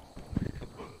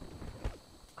anymore.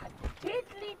 A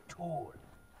deadly tool.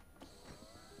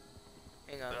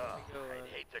 Hang on.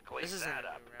 This isn't a new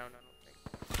round, I don't think.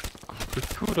 With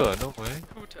Kuda, no way.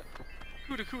 Kuda.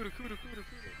 Kuda.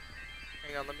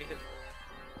 Hang on, let me hit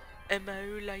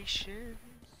Immolation.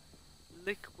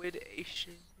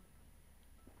 Liquidation.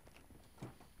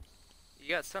 You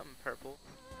got something purple.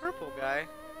 Purple guy.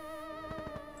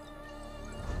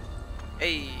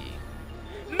 Hey.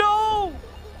 No!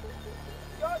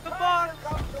 The box!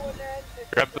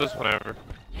 Grab this whenever.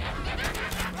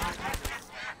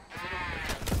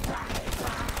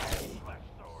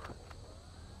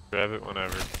 Grab it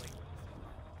whenever.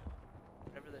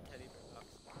 Whatever the teddy bear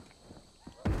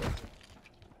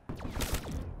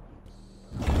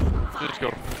box. Just go.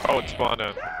 Oh, it spawned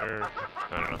out. Or,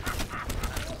 I don't know.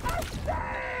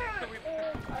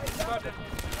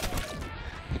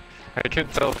 I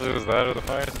couldn't tell if it was that or the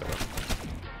fire stone.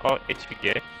 Oh,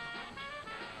 HPK.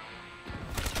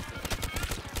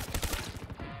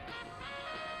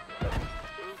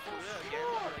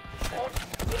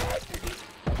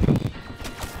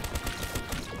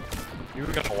 You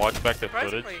were gonna watch back the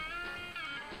footage?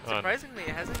 Surprisingly, it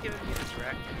hasn't given me this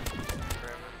rack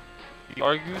forever. The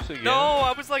Argus again? No,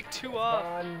 I was like 2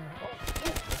 off.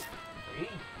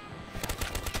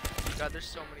 God, there's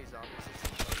so many zombies.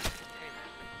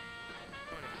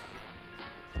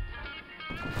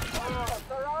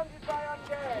 Surrounded by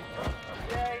undead.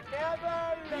 They never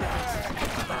learn.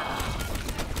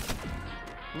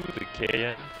 Ooh, the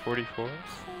KN-44?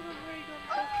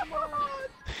 I don't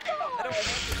want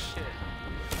this shit.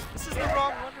 This is the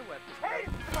wrong wonder weapon. Hey,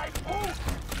 my boot!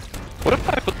 What if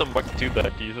I put the Mark II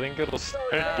back? Do you think it'll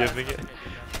start giving it?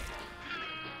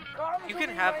 You can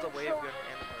have the wave gun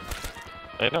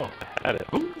and the I know, I had it.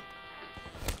 Ooh.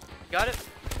 Got it?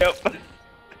 Yep.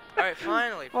 Alright,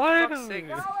 finally. For fuck's sake.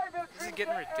 This is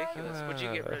getting ridiculous. Would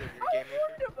you get rid of your game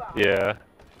maker? Yeah.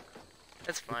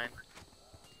 That's fine.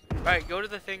 Alright, go to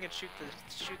the thing and shoot the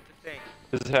thing.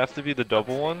 Does it have to be the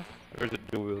double one? Or the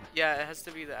dual wield? Yeah, it has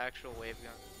to be the actual wave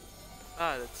gun.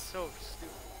 Ah, that's so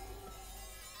stupid.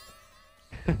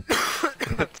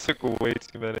 That took way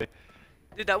too many.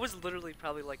 Dude, that was literally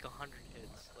probably like 100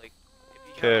 hits. Like, if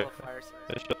you Okay, got all fire size.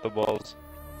 I shut the balls.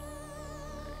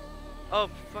 Oh,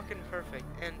 fucking perfect.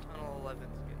 And Tunnel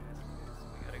 11's getting this. So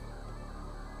we gotta go.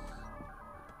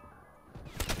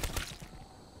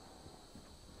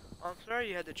 I'm sorry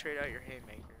you had to trade out your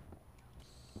haymaker.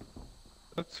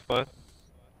 That's fine.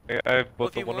 I have Well,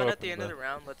 both if you the one won at weapon the end of now. the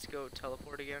round, let's go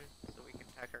teleport again so we can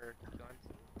pack our guns.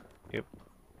 Yep.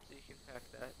 So you can pack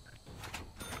that.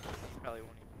 You probably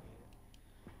won't even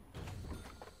need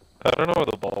I don't know where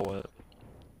the ball went.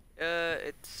 it.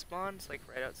 It spawns like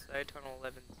right outside Tunnel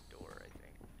 11's door, I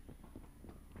think.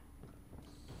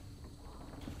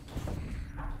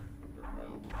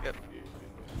 Yep. It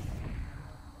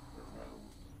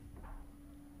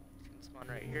can spawn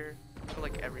right here. For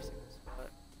like every single spot.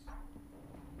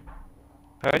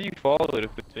 How do you follow it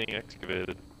if it's being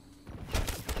excavated?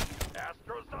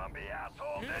 Astro zombie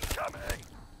assholes incoming!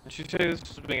 Did you say this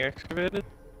was being excavated?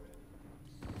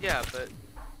 Yeah, but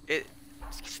it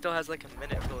still has like a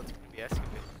minute till it's gonna be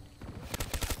excavated.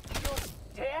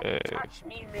 You dare touch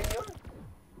me, minion?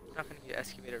 It's not gonna be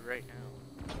excavated right now.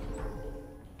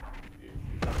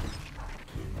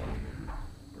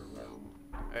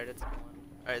 Alright, it's going.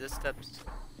 Alright, this step's...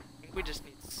 I think we just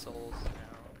need souls now.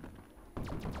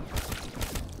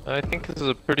 I think this is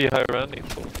a pretty high rounding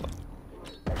tool.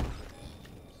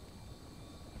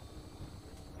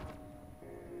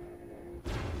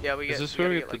 Yeah, we get... Is this where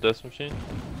we get the dust machine?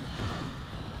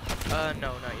 No,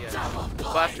 not yet. Well,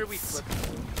 after we flip the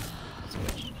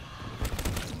switch.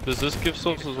 Does this give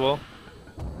souls as well?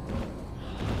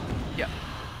 Yeah.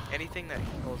 Anything that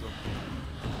controls them.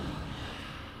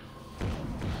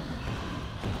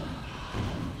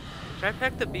 Should I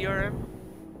pack the BRM?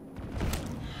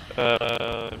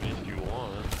 I mean, if you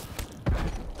want.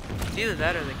 It's either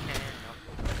that or the cannon.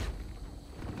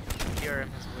 BRM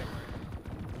has win.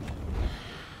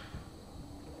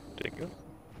 There you go.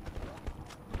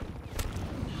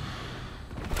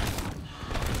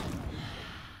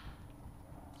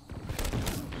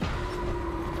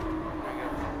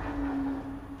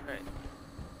 Right.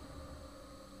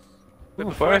 Ooh,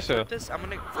 Before fire I flip sale. this, I'm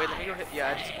gonna wait. Let me go hit. Yeah,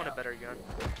 I just want a better gun.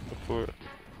 Before.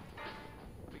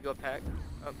 We go pack.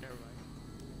 Oh, never mind.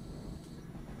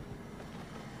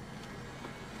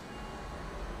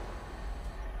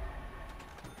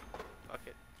 Fuck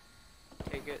it.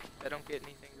 Take it. I don't get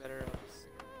anything better else.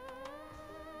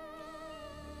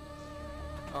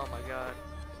 Oh my god.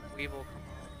 Weevil,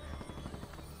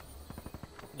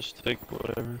 come Just take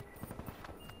whatever.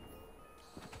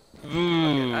 on.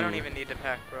 Ooh. I don't even need to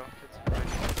pack, bro. It's fine.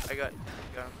 I got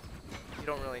guns. You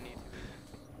don't really need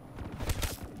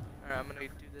to. Alright, I'm gonna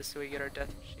do this so we get our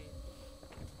death machine.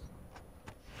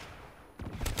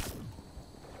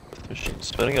 Machine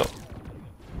spinning up.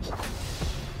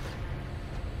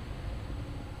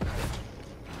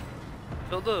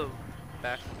 Fill the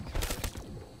back.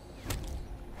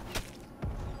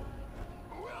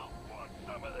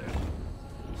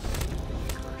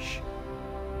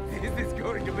 This is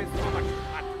going to be so much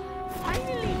fun.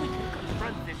 Finally, we can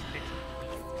confront this little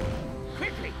beast.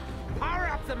 Quickly, power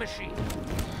up the machine.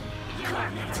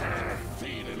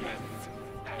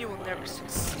 You will never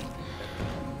succeed.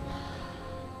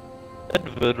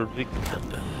 That better be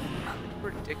good.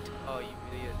 Predict. Oh, you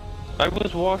idiot. I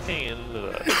was walking into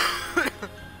that.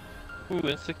 Ooh,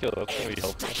 insta-kill, that's gonna be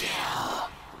helpful.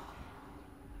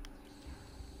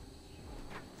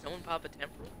 Someone pop a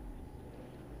temporal?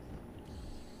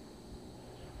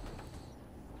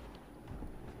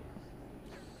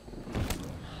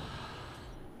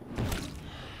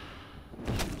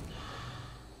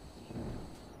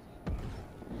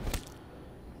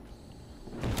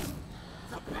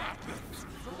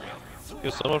 Yo,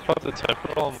 someone pop the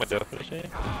temporal on my death machine?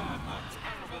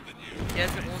 Yes,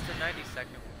 it wants a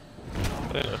 90-second.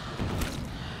 Yeah.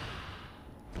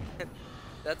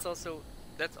 That's also,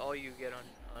 that's all you get on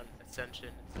Ascension.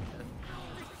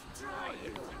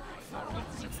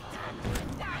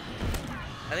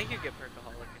 I think you get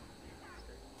Perkaholic.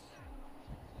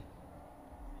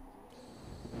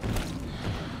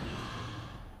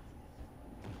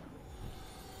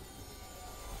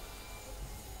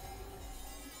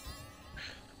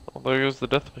 Well, there goes the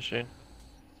death machine.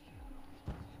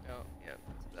 Oh, yeah,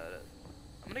 that's about it.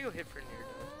 I'm gonna go hit for near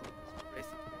death.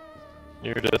 Basically.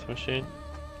 Near death machine.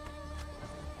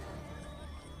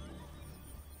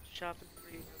 Shopping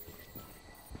free.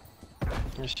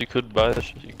 Yes, you could buy the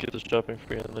you get the shopping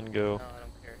free and then go. No, I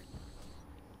don't care.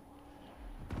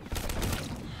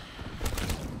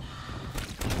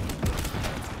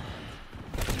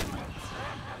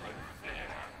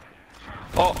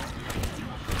 Oh!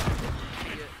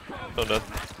 Yeah. No death.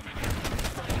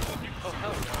 Oh,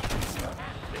 hell no.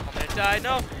 I'm gonna die.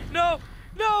 No! No!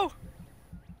 No!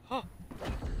 Oh.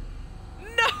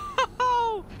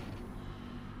 No!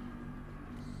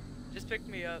 Just pick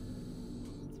me up.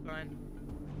 It's fine.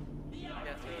 Yeah,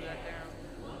 throw that down.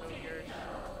 Throw yours.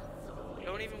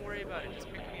 Don't even worry about it. Just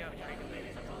pick me up. Bring it back.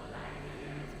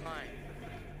 It's fine.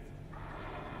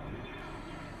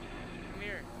 Come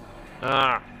here.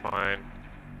 Ah, fine.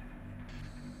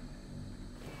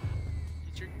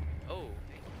 Get your. Oh,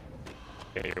 thank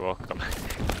you. Yeah, you're welcome.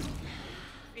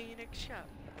 Phoenix shop.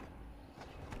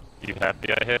 You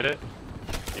happy I hit it?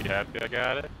 You happy I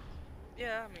got it?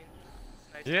 Yeah, I mean,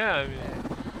 it's nice. Yeah, I mean.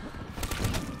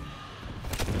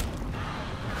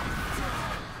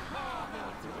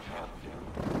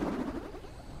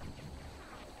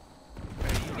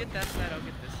 Alright, you get that side, I'll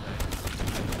get this side.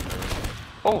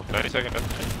 Oh, 90-second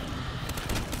death machine.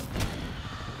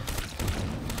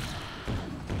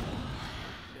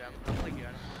 Dude, I'm like you,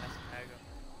 I don't have to bag him.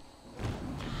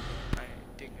 I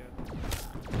dingo.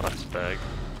 Last bag.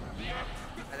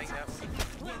 I think that was.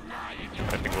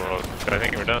 I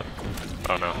think we're done.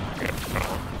 Oh no. Okay.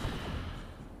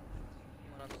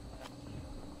 One on the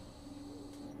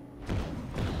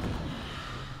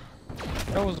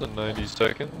left. That wasn't 90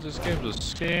 seconds. This game's a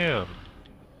scam.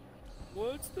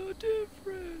 What's the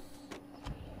difference?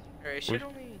 Alright, it should Which-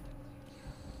 only.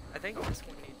 I think this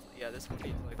one needs. Yeah, this one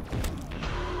needs like.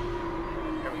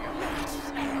 There we go.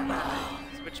 Switch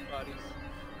bodies. Switch bodies.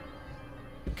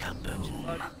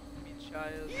 Meet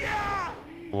child.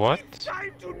 What?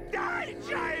 Time to die,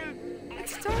 child!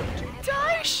 It's time to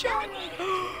die, Sean!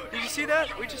 Did you see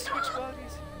that? We just switched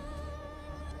bodies.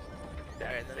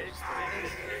 Alright, then I just did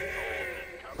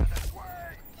this.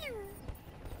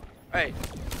 Alright.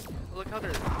 Look how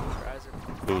their eyes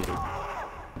are. Ooh.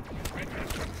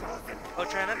 Oh,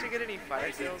 try not to get any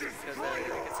fire sales because I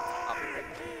think it's copyright.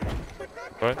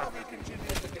 What?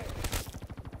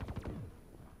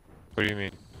 What do you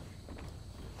mean?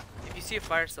 If you see a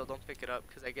fire sale, don't pick it up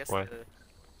because I guess Why?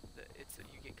 it's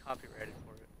you get copyrighted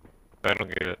for it. I don't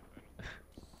get it.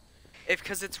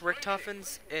 Because it's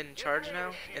Richtofen's in charge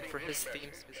now, and for his theme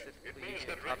specifically, you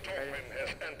get copyrighted.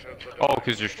 Oh,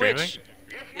 because you're streaming? Which,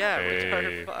 yeah, retarded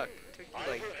Hey. fuck. Took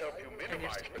you like 10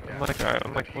 years to figure out.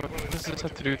 I'm like, what does this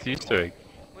have to do with the Easter egg?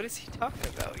 What is he talking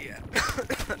about? Yeah.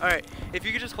 Alright, if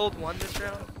you could just hold one this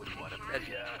round, that'd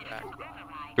be bad.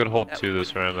 Could hold That two would-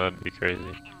 this round, that'd be crazy.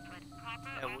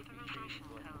 That would be crazy.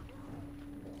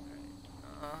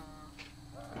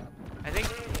 I think.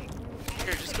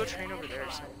 Here, just go train over there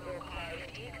or something.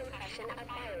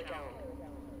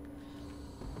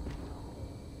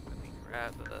 Let me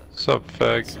grab What's up,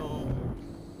 fag? so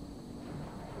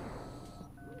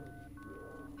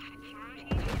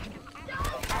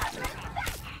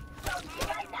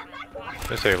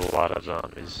There's a lot of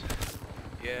zombies.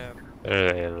 Yeah.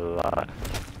 There's a lot.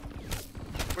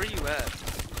 Where are you at?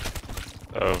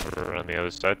 Over on the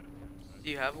other side. Do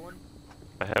you have one?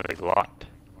 I have a lot.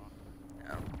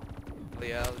 No. Well,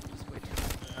 yeah, I'll just wait till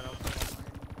that. I'll put on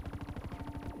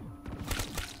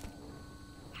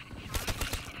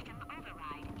System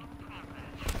override in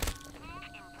progress. Please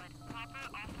input proper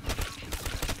authorization.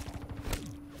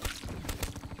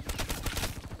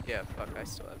 Yeah, fuck, I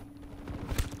still have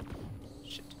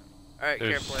shit ton. Alright,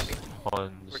 There's careful, I think.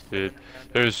 tons, We're dude. throwing around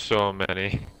it. There's so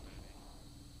many.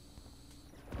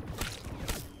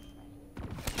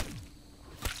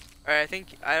 Alright, I think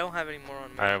I don't have any more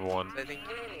on me. I have one. I think.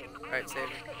 Alright, save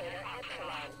me.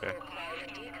 Okay.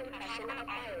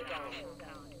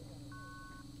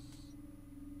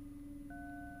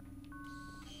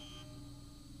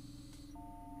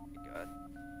 God.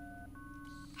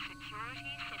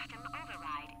 Security system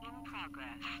override in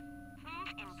progress.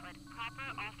 Please input proper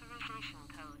authorization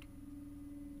code.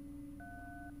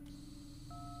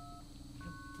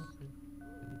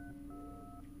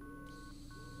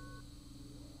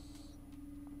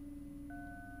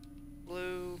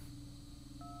 Blue.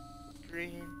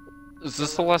 Green. Is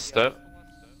this the last step?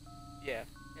 Yeah.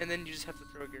 And then you just have to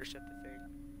throw a Gersh at the thing.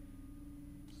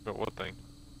 But what thing?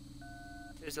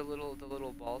 There's the little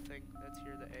ball thing that's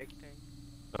here, the egg thing.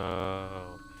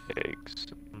 Oh, eggs.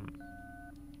 Hmm.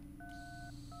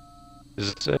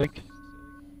 Is this egg?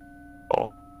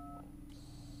 Oh.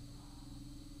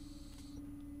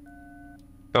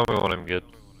 Tell me when I'm good.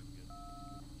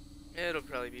 It'll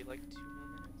probably be like 2 more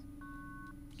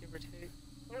minutes. Give or take.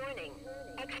 Warning.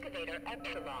 Excavator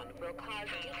Epsilon will cause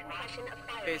decompression of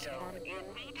Okay, so biodome in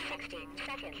 60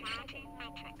 seconds.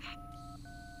 Matrix.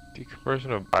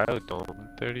 Decompression of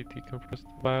biodome. 30 decompress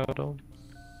the biodome.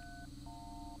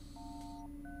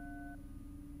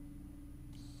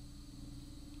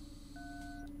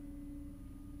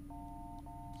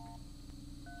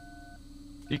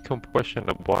 Decompression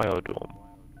of biodome.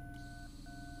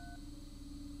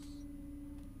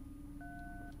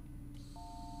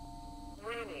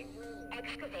 Warning.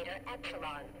 Excavator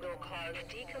Epsilon will cause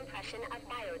decompression of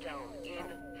biodome in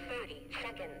 30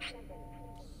 seconds.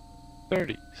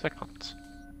 30 seconds.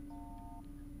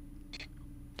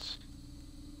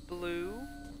 Blue.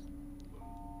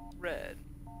 Red.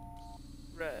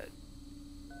 Red.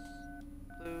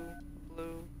 Blue.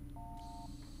 Blue.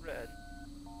 Red.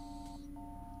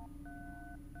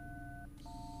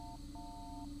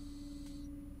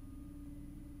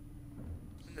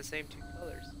 In the same 2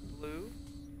 colors. Blue.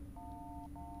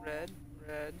 Red.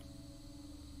 Red.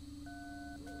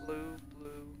 Blue.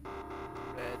 Blue.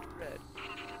 Red. Red.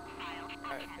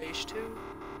 Alright, phase 2.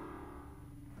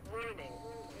 Warning.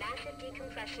 Massive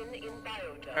decompression in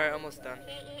biodome. Alright, almost done.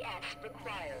 PES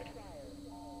required.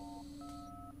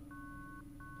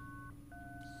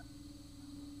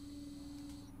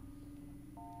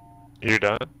 You're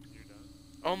done?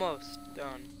 Almost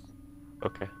done.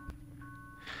 Okay.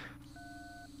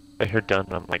 I heard done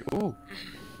and I'm like, ooh.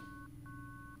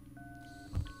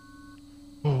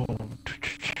 Oh.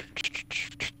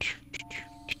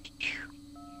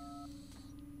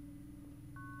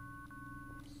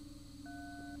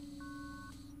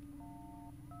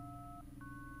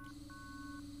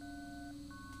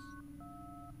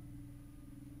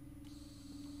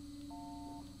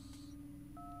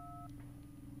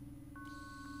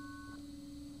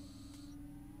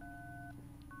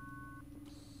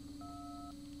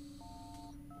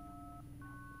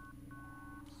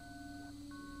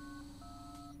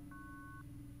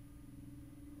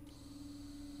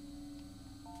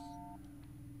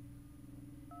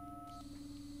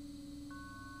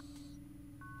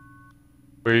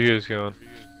 Where are you guys going?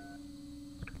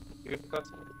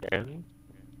 Again?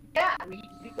 Yeah, we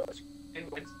go in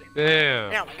Wednesday.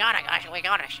 Damn. No, we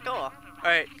gotta store.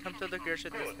 Alright, come to the Gersh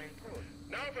at this thing.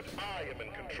 Now that I am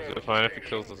in control, Is it fine if it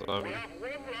kills the zombie? we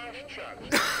have one last chance to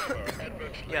discover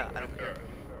Edward's Yeah, I don't care.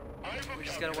 I will We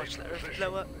just gotta watch the Earth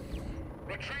blow up.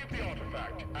 retrieve the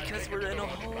artifact and Because take we're it to in a the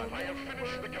hole. artifact. I have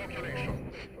finished the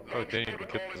calculations. Oh, dang, you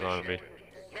killed the zombie.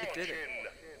 It did it.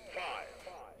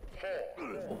 5,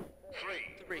 4, 3,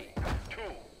 3. 2,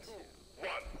 1.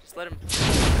 Just let him.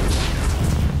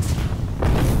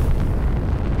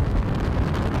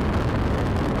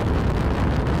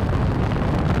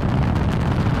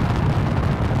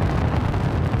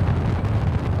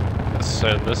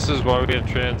 And this is why we in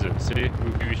transit. See,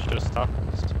 we should have stopped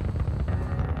this.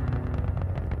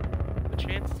 The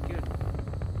chance is good.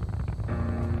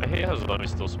 I hate how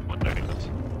zombies still spawn during this.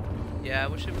 Yeah, I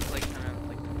wish it was like kind of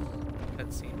like a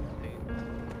cutscene thing.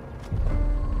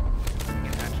 Like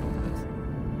an actual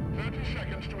cutscene. 30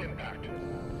 seconds to impact.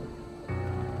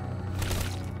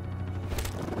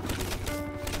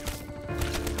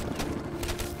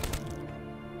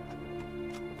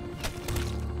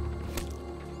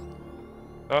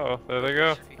 Uh-oh, there they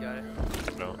go. If you got it.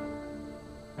 No.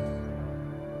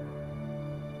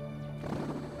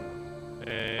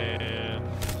 And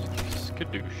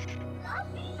skadoosh.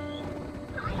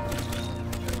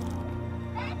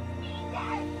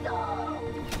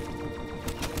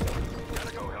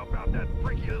 Gotta go help out that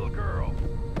freaky little girl.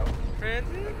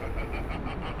 Francie?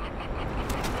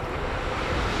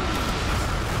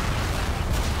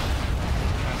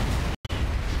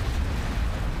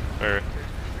 Or